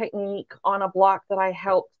used this technique on a block that I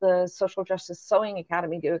helped the Social Justice Sewing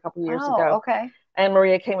Academy do a couple years ago. Okay. And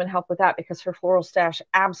Maria came and helped with that because her floral stash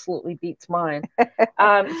absolutely beats mine.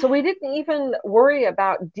 So we didn't even worry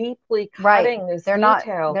about deeply cutting this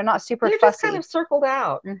detail. They're not super fussy. They're just kind of circled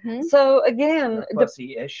out. So again,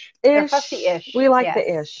 fussy-ish. They're fussy-ish. We like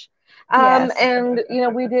the ish. And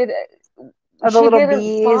we did the little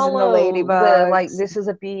bees and the ladybugs. Like this is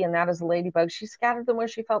a bee and that is a ladybug. She scattered them where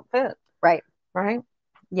she felt fit. Right.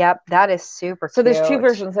 Yep, that is super cute. So there's two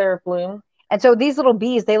versions there of Bloom. And so these little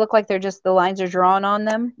bees, they look like they're just, the lines are drawn on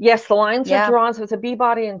them? Yes, the lines are drawn. So it's a bee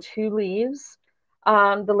body and two leaves.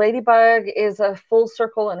 The ladybug is a full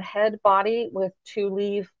circle and head body with two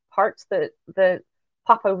leaf parts that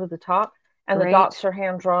pop over the top. And the dots are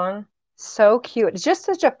hand drawn. So cute. It's just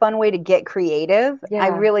such a fun way to get creative. I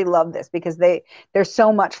really love this because there's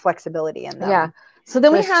so much flexibility in them. Yeah. So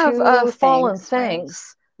then we have Fall and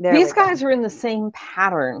Thanks. These guys are in the same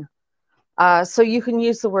pattern. So you can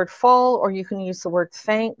use the word fall or you can use the word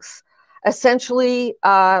thanks. Essentially,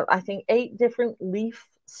 I think 8 different leaf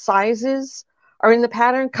sizes are in the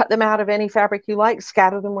pattern. Cut them out of any fabric you like,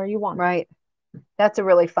 scatter them where you want. Right. That's a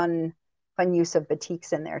really fun use of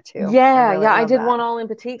batiks in there too. I did one all in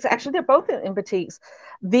batiks. Actually, they're both in batiks.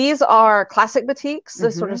 These are classic batiks,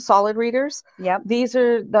 the sort of solid readers. Yep. These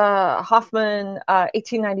are the Hoffman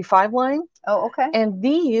 1895 line. Oh, okay. And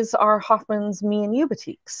these are Hoffman's Me and You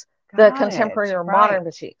batiks. The contemporary or modern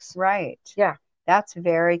batiks. Right. Yeah. That's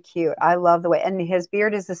very cute. I love the way, and his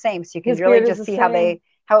beard is the same. So you can really just see how it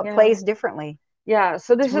plays differently. Yeah.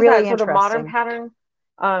 So this is that sort of modern pattern.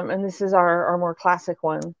 And this is our more classic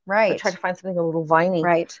one. Right. I tried to find something a little viney.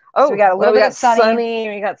 Right. Oh, so we got a little bit of Sunny.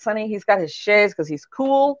 We got Sunny. He's got his shades because he's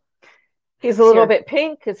cool. He's a little bit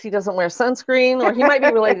pink because he doesn't wear sunscreen, or he might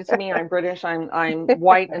be related to me. I'm British. I'm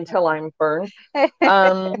white until I'm burned.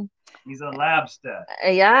 He's a lobster.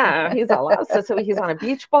 Yeah, he's a lobster. So he's on a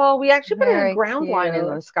beach ball. We actually put a ground line in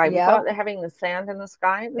the sky. We thought that having the sand in the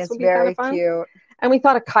sky, this would be kind of fun. Cute. And we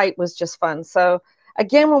thought a kite was just fun. So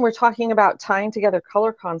again, when we're talking about tying together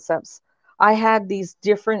color concepts, I had these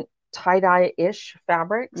different tie-dye-ish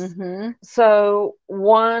fabrics. So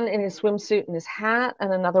one in his swimsuit and his hat,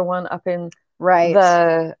 and another one up in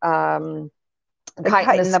the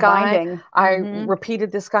kite in the sky. Binding. I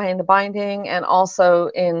repeated this guy in the binding and also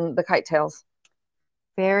in the kite tails.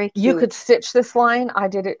 Very cute. You could stitch this line. I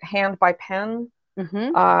did it hand by pen. Oh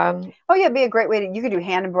yeah, it'd be a great way to, you could do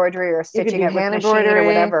hand embroidery or stitching it with machine or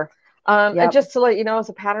whatever. And just to let you know, as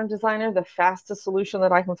a pattern designer, the fastest solution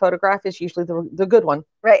that I can photograph is usually the good one.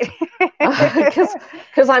 Right.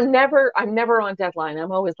 Because I'm never on deadline.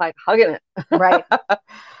 I'm always like hugging it. Right.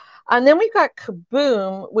 And then we've got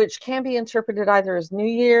Kaboom, which can be interpreted either as New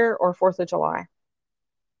Year or 4th of July.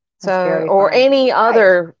 So, or any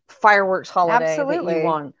other fireworks holiday that you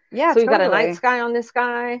want. Yeah. So we've got a night sky on this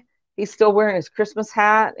guy. He's still wearing his Christmas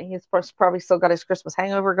hat. He's probably still got his Christmas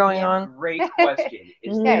hangover going on. Great question.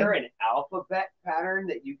 Is there an alphabet pattern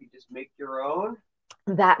that you could just make your own?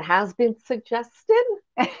 That has been suggested.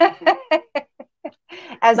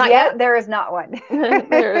 As yet, there is not one.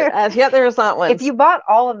 As yet, there is not one. If you bought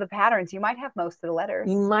all of the patterns, you might have most of the letters.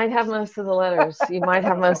 You might have most of the letters.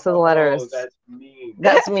 Oh, that's mean.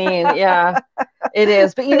 That's mean. Yeah, it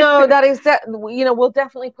is. But that is that. We'll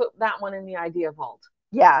definitely put that one in the idea vault.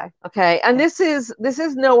 Yeah. Okay. And this is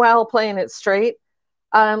Noel playing it straight,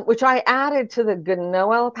 which I added to the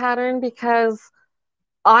Noel pattern because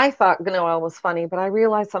I thought Noel was funny, but I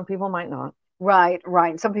realized some people might not. Right.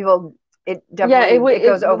 Some people. It definitely it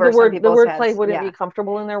goes over some people's heads. The wordplay wouldn't be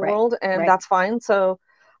comfortable in their world, and that's fine. So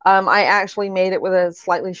I actually made it with a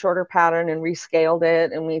slightly shorter pattern and rescaled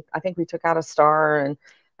it, and I think we took out a star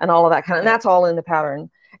and all of that kind of, and that's all in the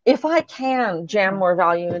pattern. If I can jam more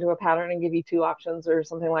value into a pattern and give you 2 options or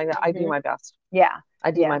something like that, I do my best. Yeah.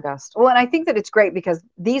 I do my best. Well, and I think that it's great because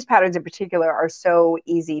these patterns in particular are so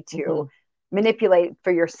easy to manipulate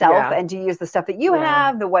for yourself and to use the stuff that you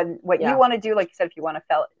have, what you want to do. Like you said, if you want to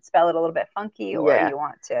spell it a a little bit funky, or you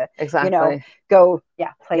want to, go,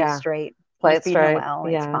 play it straight. Play it straight. Noel,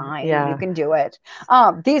 it's fine. You can do it.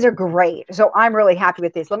 These are great. So I'm really happy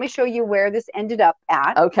with these. Let me show you where this ended up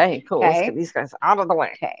at. Okay, cool. Let's get these guys out of the way.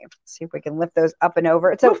 Okay. Let's see if we can lift those up and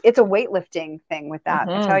over. It's a weightlifting thing with that.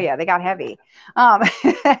 I tell you, they got heavy.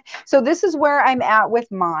 So this is where I'm at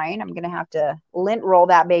with mine. I'm gonna have to lint roll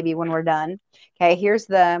that baby when we're done. Okay, here's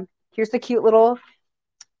the cute little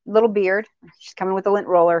beard. She's coming with a lint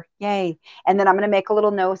roller. Yay. And then I'm going to make a little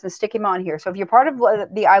nose and stick him on here. So if you're part of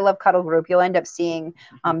the I Love Cuddle group, you'll end up seeing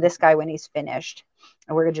this guy when he's finished.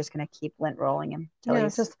 And we're just going to keep lint rolling him till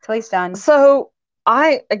he's done. So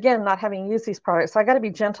again, not having used these products, so I got to be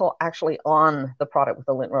gentle actually on the product with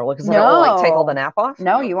the lint roller because I don't want to take all the nap off.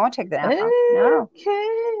 No, you won't take the nap off. No.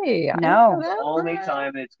 Okay. No. The only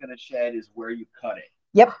time it's going to shed is where you cut it.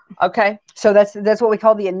 Yep. Okay. So that's what we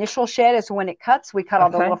call the initial shed. Is when it cuts, we cut all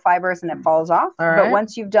the little fibers and it falls off. But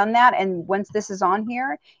once you've done that, and once this is on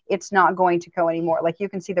here, it's not going to go anymore. Like you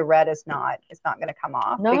can see, the red is not. It's not going to come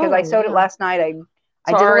off because I sewed it last night. I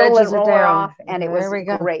did a little lint roller off, and it was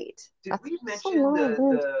great. Did we mention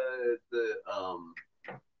the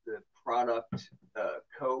product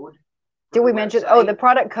code? Did we mention the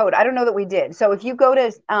product code? I don't know that we did. So if you go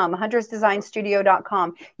to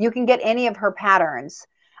huntersdesignstudio.com, you can get any of her patterns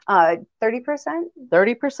 30%?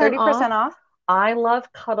 30% off. I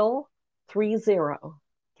love Cuddle 30.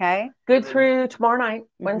 Okay. Good through tomorrow night,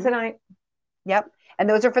 Wednesday night. Yep. And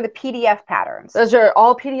those are for the PDF patterns. Those are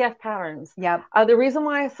all PDF patterns. Yep. The reason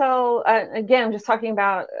why I sell, again, just talking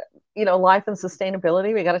about, life and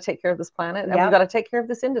sustainability, we got to take care of this planet and we got to take care of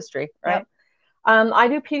this industry, right? Yep. I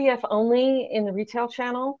do PDF only in the retail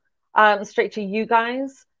channel, straight to you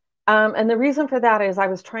guys. And the reason for that is I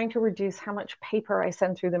was trying to reduce how much paper I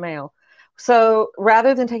send through the mail. So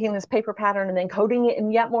rather than taking this paper pattern and then coating it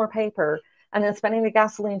in yet more paper and then spending the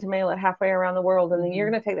gasoline to mail it halfway around the world, and then you're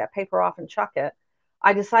going to take that paper off and chuck it,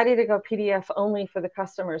 I decided to go PDF only for the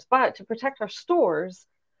customers. But to protect our stores,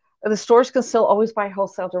 The stores can still always buy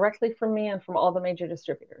wholesale directly from me and from all the major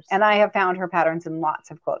distributors. And I have found her patterns in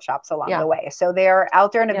lots of quilt shops along the way. So they're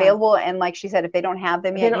out there and available. And like she said, if they don't have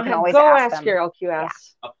them yet, you can always ask them. Your LQS. Yeah.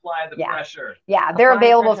 Apply the pressure. Yeah, they're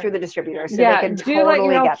available through the distributors. So they can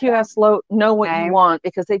totally let your LQS know what you want,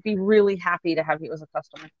 because they'd be really happy to have you as a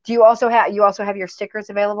customer. Do you also have your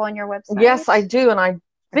stickers available on your website? Yes, I do, and I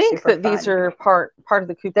think that these are part of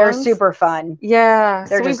the coupons. They're super fun. Yeah,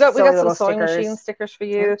 so we got some sewing machine stickers for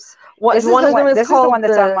you. This is the one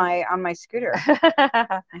that's on my scooter.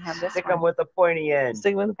 I have this. Stick them with the pointy end.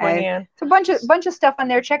 Stick with the pointy end. It's a bunch of stuff on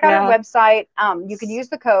there. Check out our website. You can use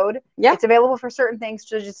the code. Yeah, it's available for certain things.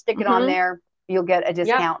 So just stick it on there. You'll get a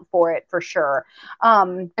discount for it for sure.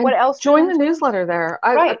 What else? Join the newsletter there.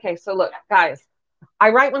 Okay, so look, guys,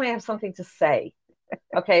 I write when I have something to say.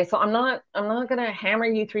 Okay, so I'm not gonna hammer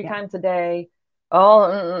you 3 times a day.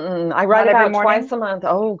 I write about twice a month.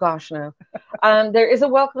 Oh gosh, no. There is a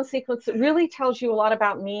welcome sequence that really tells you a lot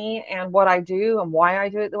about me and what I do and why I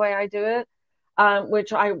do it the way I do it,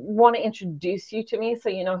 which I want to introduce you to me so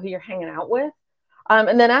you know who you're hanging out with.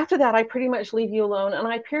 And then after that, I pretty much leave you alone, and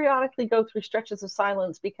I periodically go through stretches of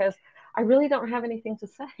silence because I really don't have anything to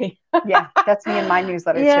say. Yeah, that's me in my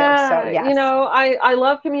newsletter too. So yes. You know, I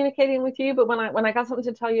love communicating with you, but when I got something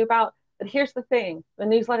to tell you about, but here's the thing: the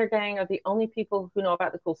newsletter gang are the only people who know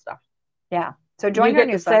about the cool stuff. Yeah. So join our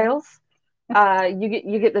newsletter. Sales.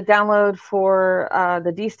 You get the download for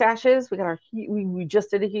the D-stashes. We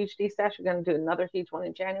just did a huge D-stash. We're going to do another huge one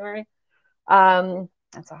in January.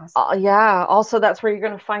 That's awesome. Yeah. Also, that's where you're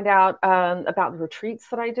going to find out about the retreats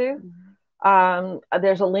that I do.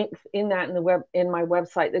 There's a link in my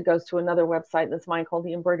website that goes to another website that's mine called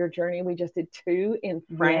The Embroidered Journey. We just did 2 in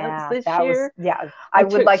France this year. I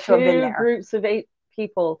would like to have been there. Groups of 8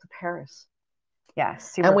 people to Paris.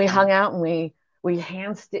 Yes. And we hung out and we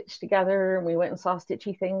hand stitched together, and we went and saw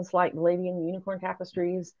stitchy things like the Lady in the Unicorn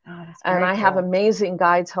tapestries. And I have amazing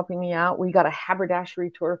guides helping me out. We got a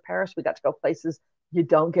haberdashery tour of Paris. We got to go places you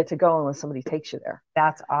don't get to go unless somebody takes you there.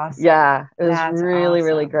 That's awesome. Yeah, it was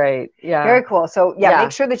really great. Yeah, very cool. So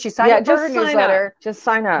make sure that you sign up for her newsletter. Just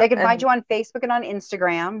sign up. They can find you on Facebook and on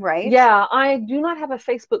Instagram, right? Yeah, I do not have a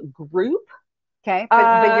Facebook group. Okay,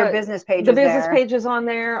 but your business page is there. The business page is on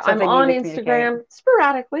there. So I'm on Instagram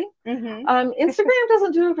sporadically. Instagram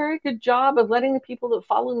doesn't do a very good job of letting the people that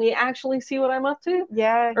follow me actually see what I'm up to.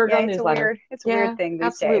 Yeah, it's a weird thing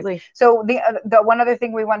these days. So the one other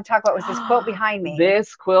thing we want to talk about was this quilt behind me.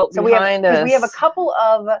 This quilt behind us. We have a couple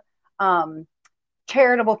of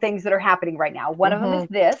charitable things that are happening right now. One of them is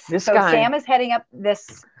this. So guy. Sam is heading up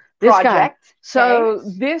this project. So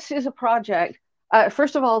this is a project.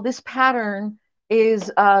 First of all, this pattern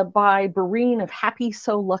is by BERNINA of Happy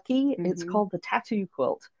So Lucky. It's called the Tattoo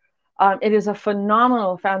Quilt. It is a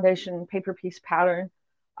phenomenal foundation paper piece pattern.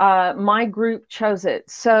 My group chose it.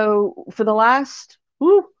 So for the last,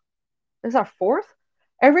 this is our 4th.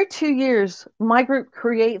 Every 2 years, my group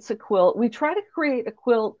creates a quilt. We try to create a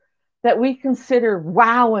quilt that we consider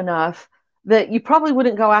wow enough that you probably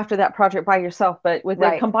wouldn't go after that project by yourself, but with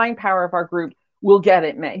the combined power of our group, we'll get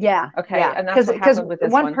it made. Yeah. Okay. Yeah. And that's what happened with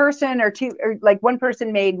this one person or two, or like one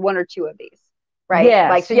person made 1 or 2 of these, right? Yeah.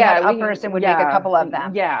 Like, so a person would make a couple of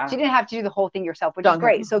them. Yeah. So you didn't have to do the whole thing yourself, which is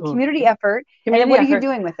great. So community effort. And then what are you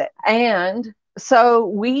doing with it? And so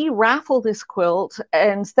we raffle this quilt,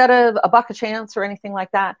 and instead of a buck a chance or anything like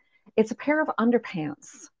that, it's a pair of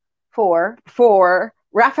underpants for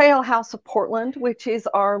Raphael House of Portland, which is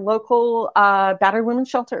our local battered women's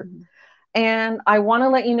shelter. And I want to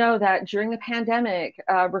let you know that during the pandemic,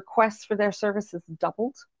 requests for their services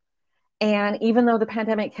doubled. And even though the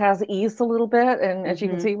pandemic has eased a little bit, and as you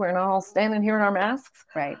can see, we're not all standing here in our masks,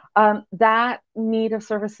 right? That need of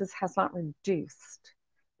services has not reduced.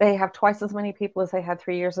 They have twice as many people as they had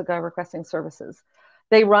 3 years ago requesting services.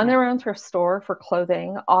 They run their own thrift store for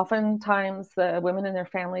clothing. Oftentimes, the women and their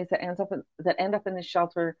families that end up in this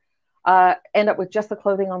shelter end up with just the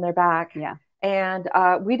clothing on their back. Yeah. And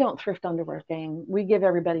we don't thrift underwear thing. We give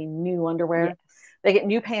everybody new underwear. Yes. They get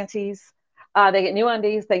new panties. They get new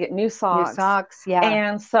undies. They get new socks. New socks, yeah.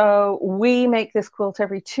 And so we make this quilt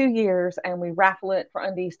every 2 years, and we raffle it for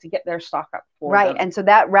undies to get their stock up for them. And so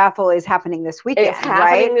that raffle is happening this weekend, It's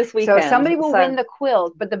happening this weekend. So somebody will win the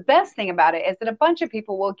quilt. But the best thing about it is that a bunch of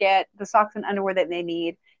people will get the socks and underwear that they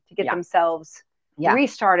need to get themselves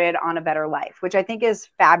restarted on a better life, which I think is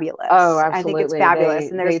fabulous. Oh, absolutely. I think it's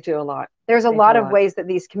fabulous. And they do a lot. There's a lot of ways that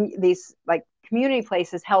these like community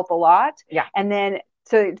places help a lot. Yeah. And then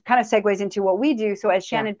so it kind of segues into what we do. So as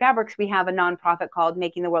Shannon Fabrics, we have a nonprofit called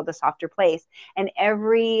Making the World a Softer Place. And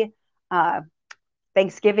every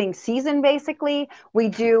Thanksgiving season, basically, we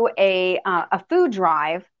do a food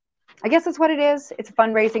drive I guess that's what it is. It's a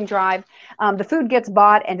fundraising drive. The food gets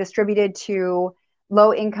bought and distributed to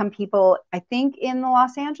low-income people, I think, in the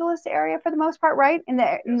Los Angeles area for the most part, right? In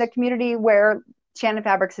the community where Shannon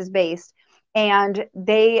Fabrics is based. And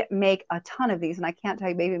they make a ton of these. And I can't tell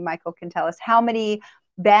you, maybe Michael can tell us how many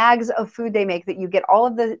bags of food they make that you get all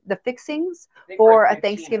of the fixings for a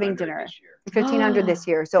Thanksgiving dinner. 1,500 this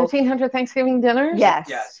year. So 1,500 Thanksgiving dinners? Yes.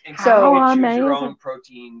 Yes. And so you choose your own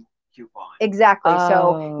protein coupon. Exactly.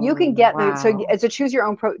 So you can get so it's a choose your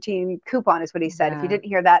own protein coupon is what he said. If you didn't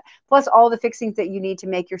hear that, plus all the fixings that you need to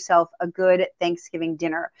make yourself a good Thanksgiving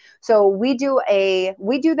dinner. So we do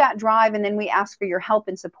that drive, and then we ask for your help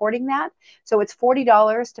in supporting that. So it's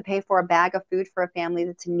 $40 to pay for a bag of food for a family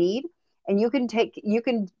that's in need. And you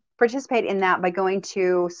can participate in that by going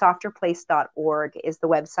to softerplace.org is the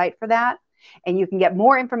website for that. And you can get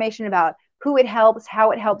more information about who it helps,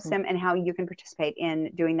 how it helps them, and how you can participate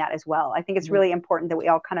in doing that as well. I think it's really important that we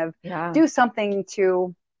all kind of do something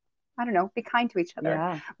to, I don't know, be kind to each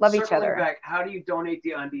other, love each other. Back, how do you donate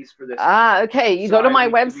the undies for this? Okay. You go to my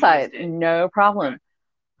website. No problem.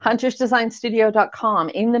 huntersdesignstudio.com.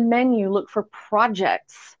 In the menu, look for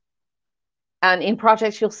projects. And in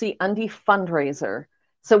projects, you'll see undie fundraiser.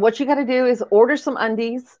 So what you got to do is order some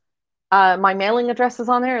undies. My mailing address is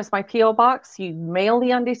on there. It's my P.O. box. You mail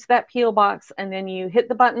the undies to that P.O. box, and then you hit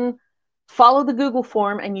the button, follow the Google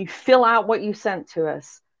form, and you fill out what you sent to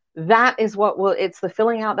us. That is it's the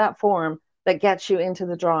filling out that form that gets you into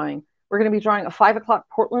the drawing. We're going to be drawing a 5 o'clock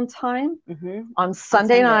Portland time on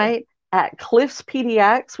Sunday night at Cliff's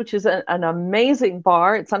PDX, which is an amazing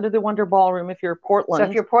bar. It's under the Wonder Ballroom if you're Portland. So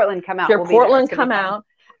if you're Portland, come out. If you're Portland, come out.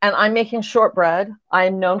 And I'm making shortbread. I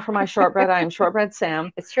am known for my shortbread. I am Shortbread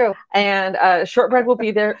Sam. It's true. And shortbread will be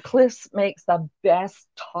there. Cliff's makes the best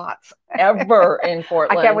tots ever in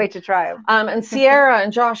Portland. I can't wait to try them. And Sierra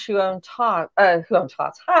and Josh, who own Tots. They own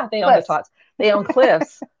the Tots. They own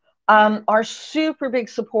Cliff's. Are super big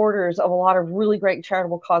supporters of a lot of really great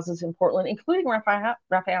charitable causes in Portland, including Raphael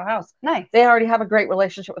House. Nice. They already have a great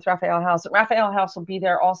relationship with Raphael House. Raphael House will be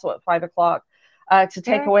there also at 5 o'clock to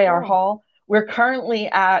take away our haul. We're currently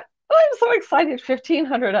at, I'm so excited,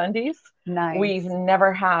 1,500 undies. Nice. We've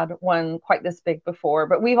never had one quite this big before,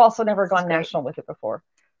 but we've also never gone national with it before.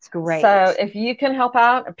 It's great. So if you can help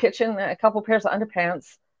out, pitch in a couple pairs of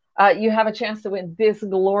underpants, you have a chance to win this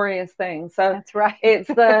glorious thing. So that's right. It's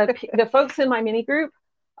the folks in my mini group.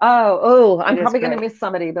 I'm probably going to miss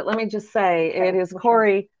somebody, but let me just say it is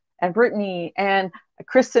Corey and Brittany and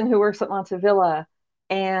Kristen, who works at Montevilla,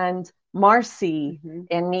 and Marcy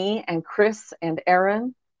and me and Chris and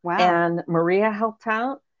Aaron. Wow. And Maria helped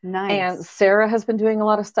out. Nice. And Sarah has been doing a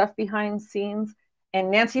lot of stuff behind scenes.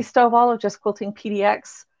 And Nancy Stovall of Just Quilting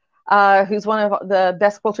PDX, who's one of the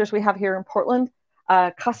best quilters we have here in Portland,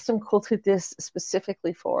 custom quilted this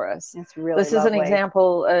specifically for us. That's really This is an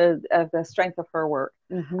example of the strength of her work.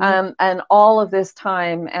 And all of this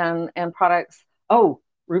time and products. Oh,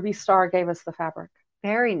 Ruby Star gave us the fabric.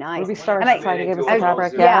 Very nice. Ruby Star decided to give us the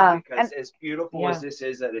fabric. Because as beautiful as this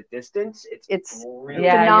is at a distance, it's really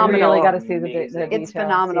phenomenal. You really got to see the details. It's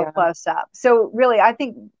phenomenal close up. So really, I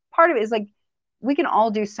think part of it is like we can all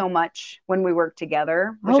do so much when we work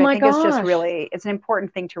together, which I think is just really, it's an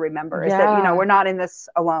important thing to remember is that, we're not in this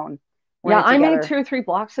alone. I made 2 or 3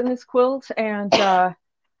 blocks in this quilt, and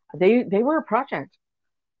they were a project.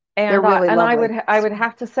 And they're really lovely. I would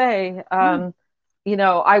have to say, I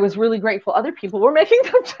was really grateful other people were making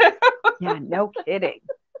them too. Yeah, no kidding.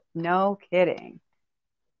 No kidding.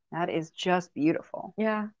 That is just beautiful.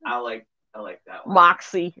 Yeah. I like that one.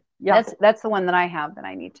 Moxie. Yeah. That's the one that I have that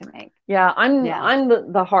I need to make. Yeah, I'm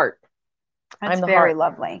the heart. That's very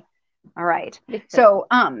lovely. All right. So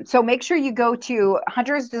make sure you go to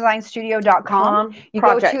huntersdesignstudio.com. You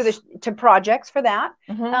go to projects for that.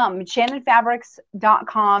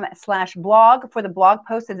 shannonfabrics.com/blog for the blog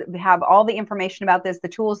post that have all the information about this, the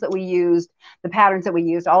tools that we used, the patterns that we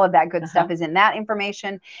used, all of that good stuff is in that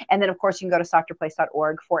information. And then of course you can go to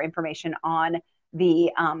softerplace.org for information on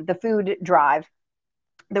the food drive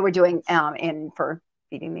that we're doing for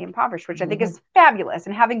Feeding the Impoverished, which I think is fabulous.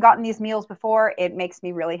 And having gotten these meals before, it makes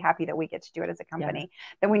me really happy that we get to do it as a company.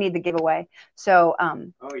 Then we need the giveaway. So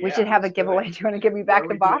we should have a giveaway. Do you want to give me back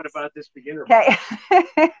the box? About this beginner okay.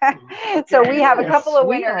 So we have a couple of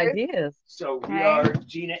winners. Ideas. So we are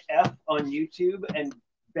Gina F on YouTube and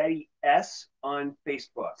Betty S on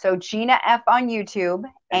Facebook. So Gina F on YouTube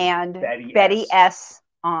and Betty S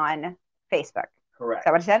on Facebook. Correct. Is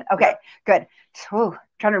that what I said? Okay, good.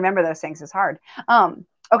 Trying to remember those things is hard.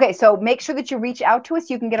 Okay, so make sure that you reach out to us.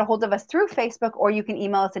 You can get a hold of us through Facebook, or you can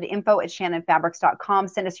email us at info@shannonfabrics.com.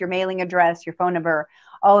 Send us your mailing address, your phone number,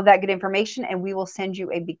 all of that good information, and we will send you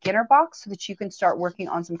a beginner box so that you can start working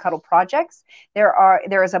on some Cuddle projects.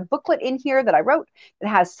 There is a booklet in here that I wrote that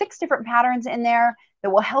has 6 different patterns in there that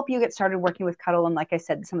will help you get started working with Cuddle, and like I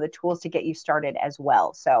said, some of the tools to get you started as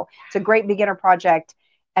well. So it's a great beginner project,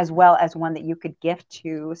 as well as one that you could gift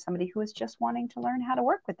to somebody who is just wanting to learn how to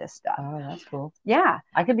work with this stuff. Oh, that's cool. Yeah.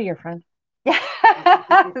 I could be your friend. Yeah.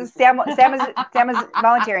 Sam is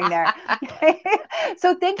volunteering there.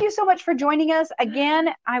 So thank you so much for joining us.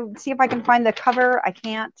 Again, I see if I can find the cover. I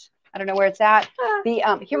can't. I don't know where it's at.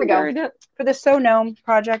 Here we go. For the Gnome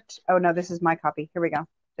project. Oh no, this is my copy. Here we go.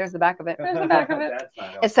 There's the back of it. There's the back of it.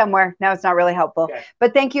 It's somewhere. No, it's not really helpful. Okay.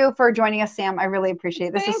 But thank you for joining us, Sam. I really appreciate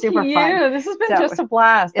it. This is super fun. This has been just a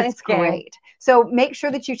blast. It's great. So make sure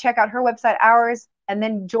that you check out her website, ours, and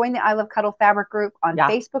then join the I Love Cuddle Fabric group on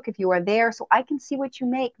Facebook if you are there, so I can see what you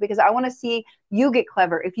make, because I want to see you get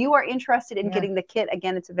clever. If you are interested in getting the kit,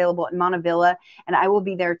 again, it's available at Montevilla, and I will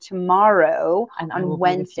be there tomorrow on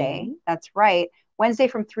Wednesday. That's right. Wednesday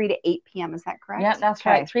from 3 to 8 p.m. Is that correct? Yeah, that's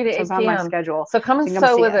right. 3 to 8 p.m. It's on my schedule. So come and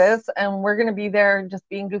sew with us, and we're going to be there just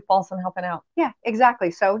being goofballs and helping out. Yeah,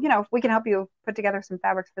 exactly. So, we can help you put together some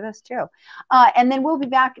fabrics for this too. And then we'll be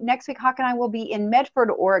back next week. Hawk and I will be in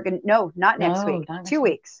Medford, Oregon. No, not next week. 2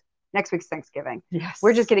 weeks. Next week's Thanksgiving. Yes.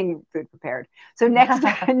 We're just getting food prepared. So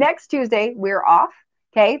next Tuesday, we're off.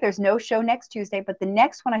 Okay. There's no show next Tuesday, but the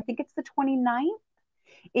next one, I think it's the 29th,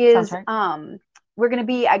 is we're going to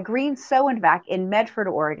be at Green Sew and Vac in Medford,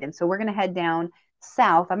 Oregon. So we're going to head down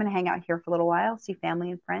south. I'm going to hang out here for a little while, see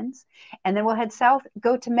family and friends. And then we'll head south,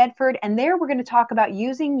 go to Medford. And there we're going to talk about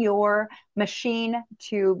using your machine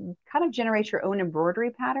to kind of generate your own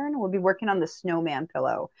embroidery pattern. We'll be working on the snowman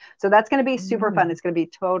pillow. So that's going to be super fun. It's going to be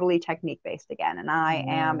totally technique based again. And I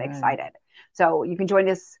am excited. So you can join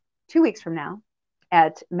us 2 weeks from now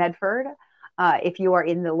at Medford. If you are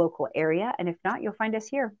in the local area, and if not, you'll find us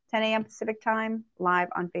here 10 a.m. Pacific time, live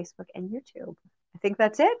on Facebook and YouTube. I think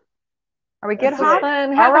that's it. Are we good, Hawk? All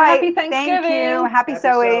right. Happy Thanksgiving. Thank you. Happy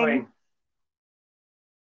sewing.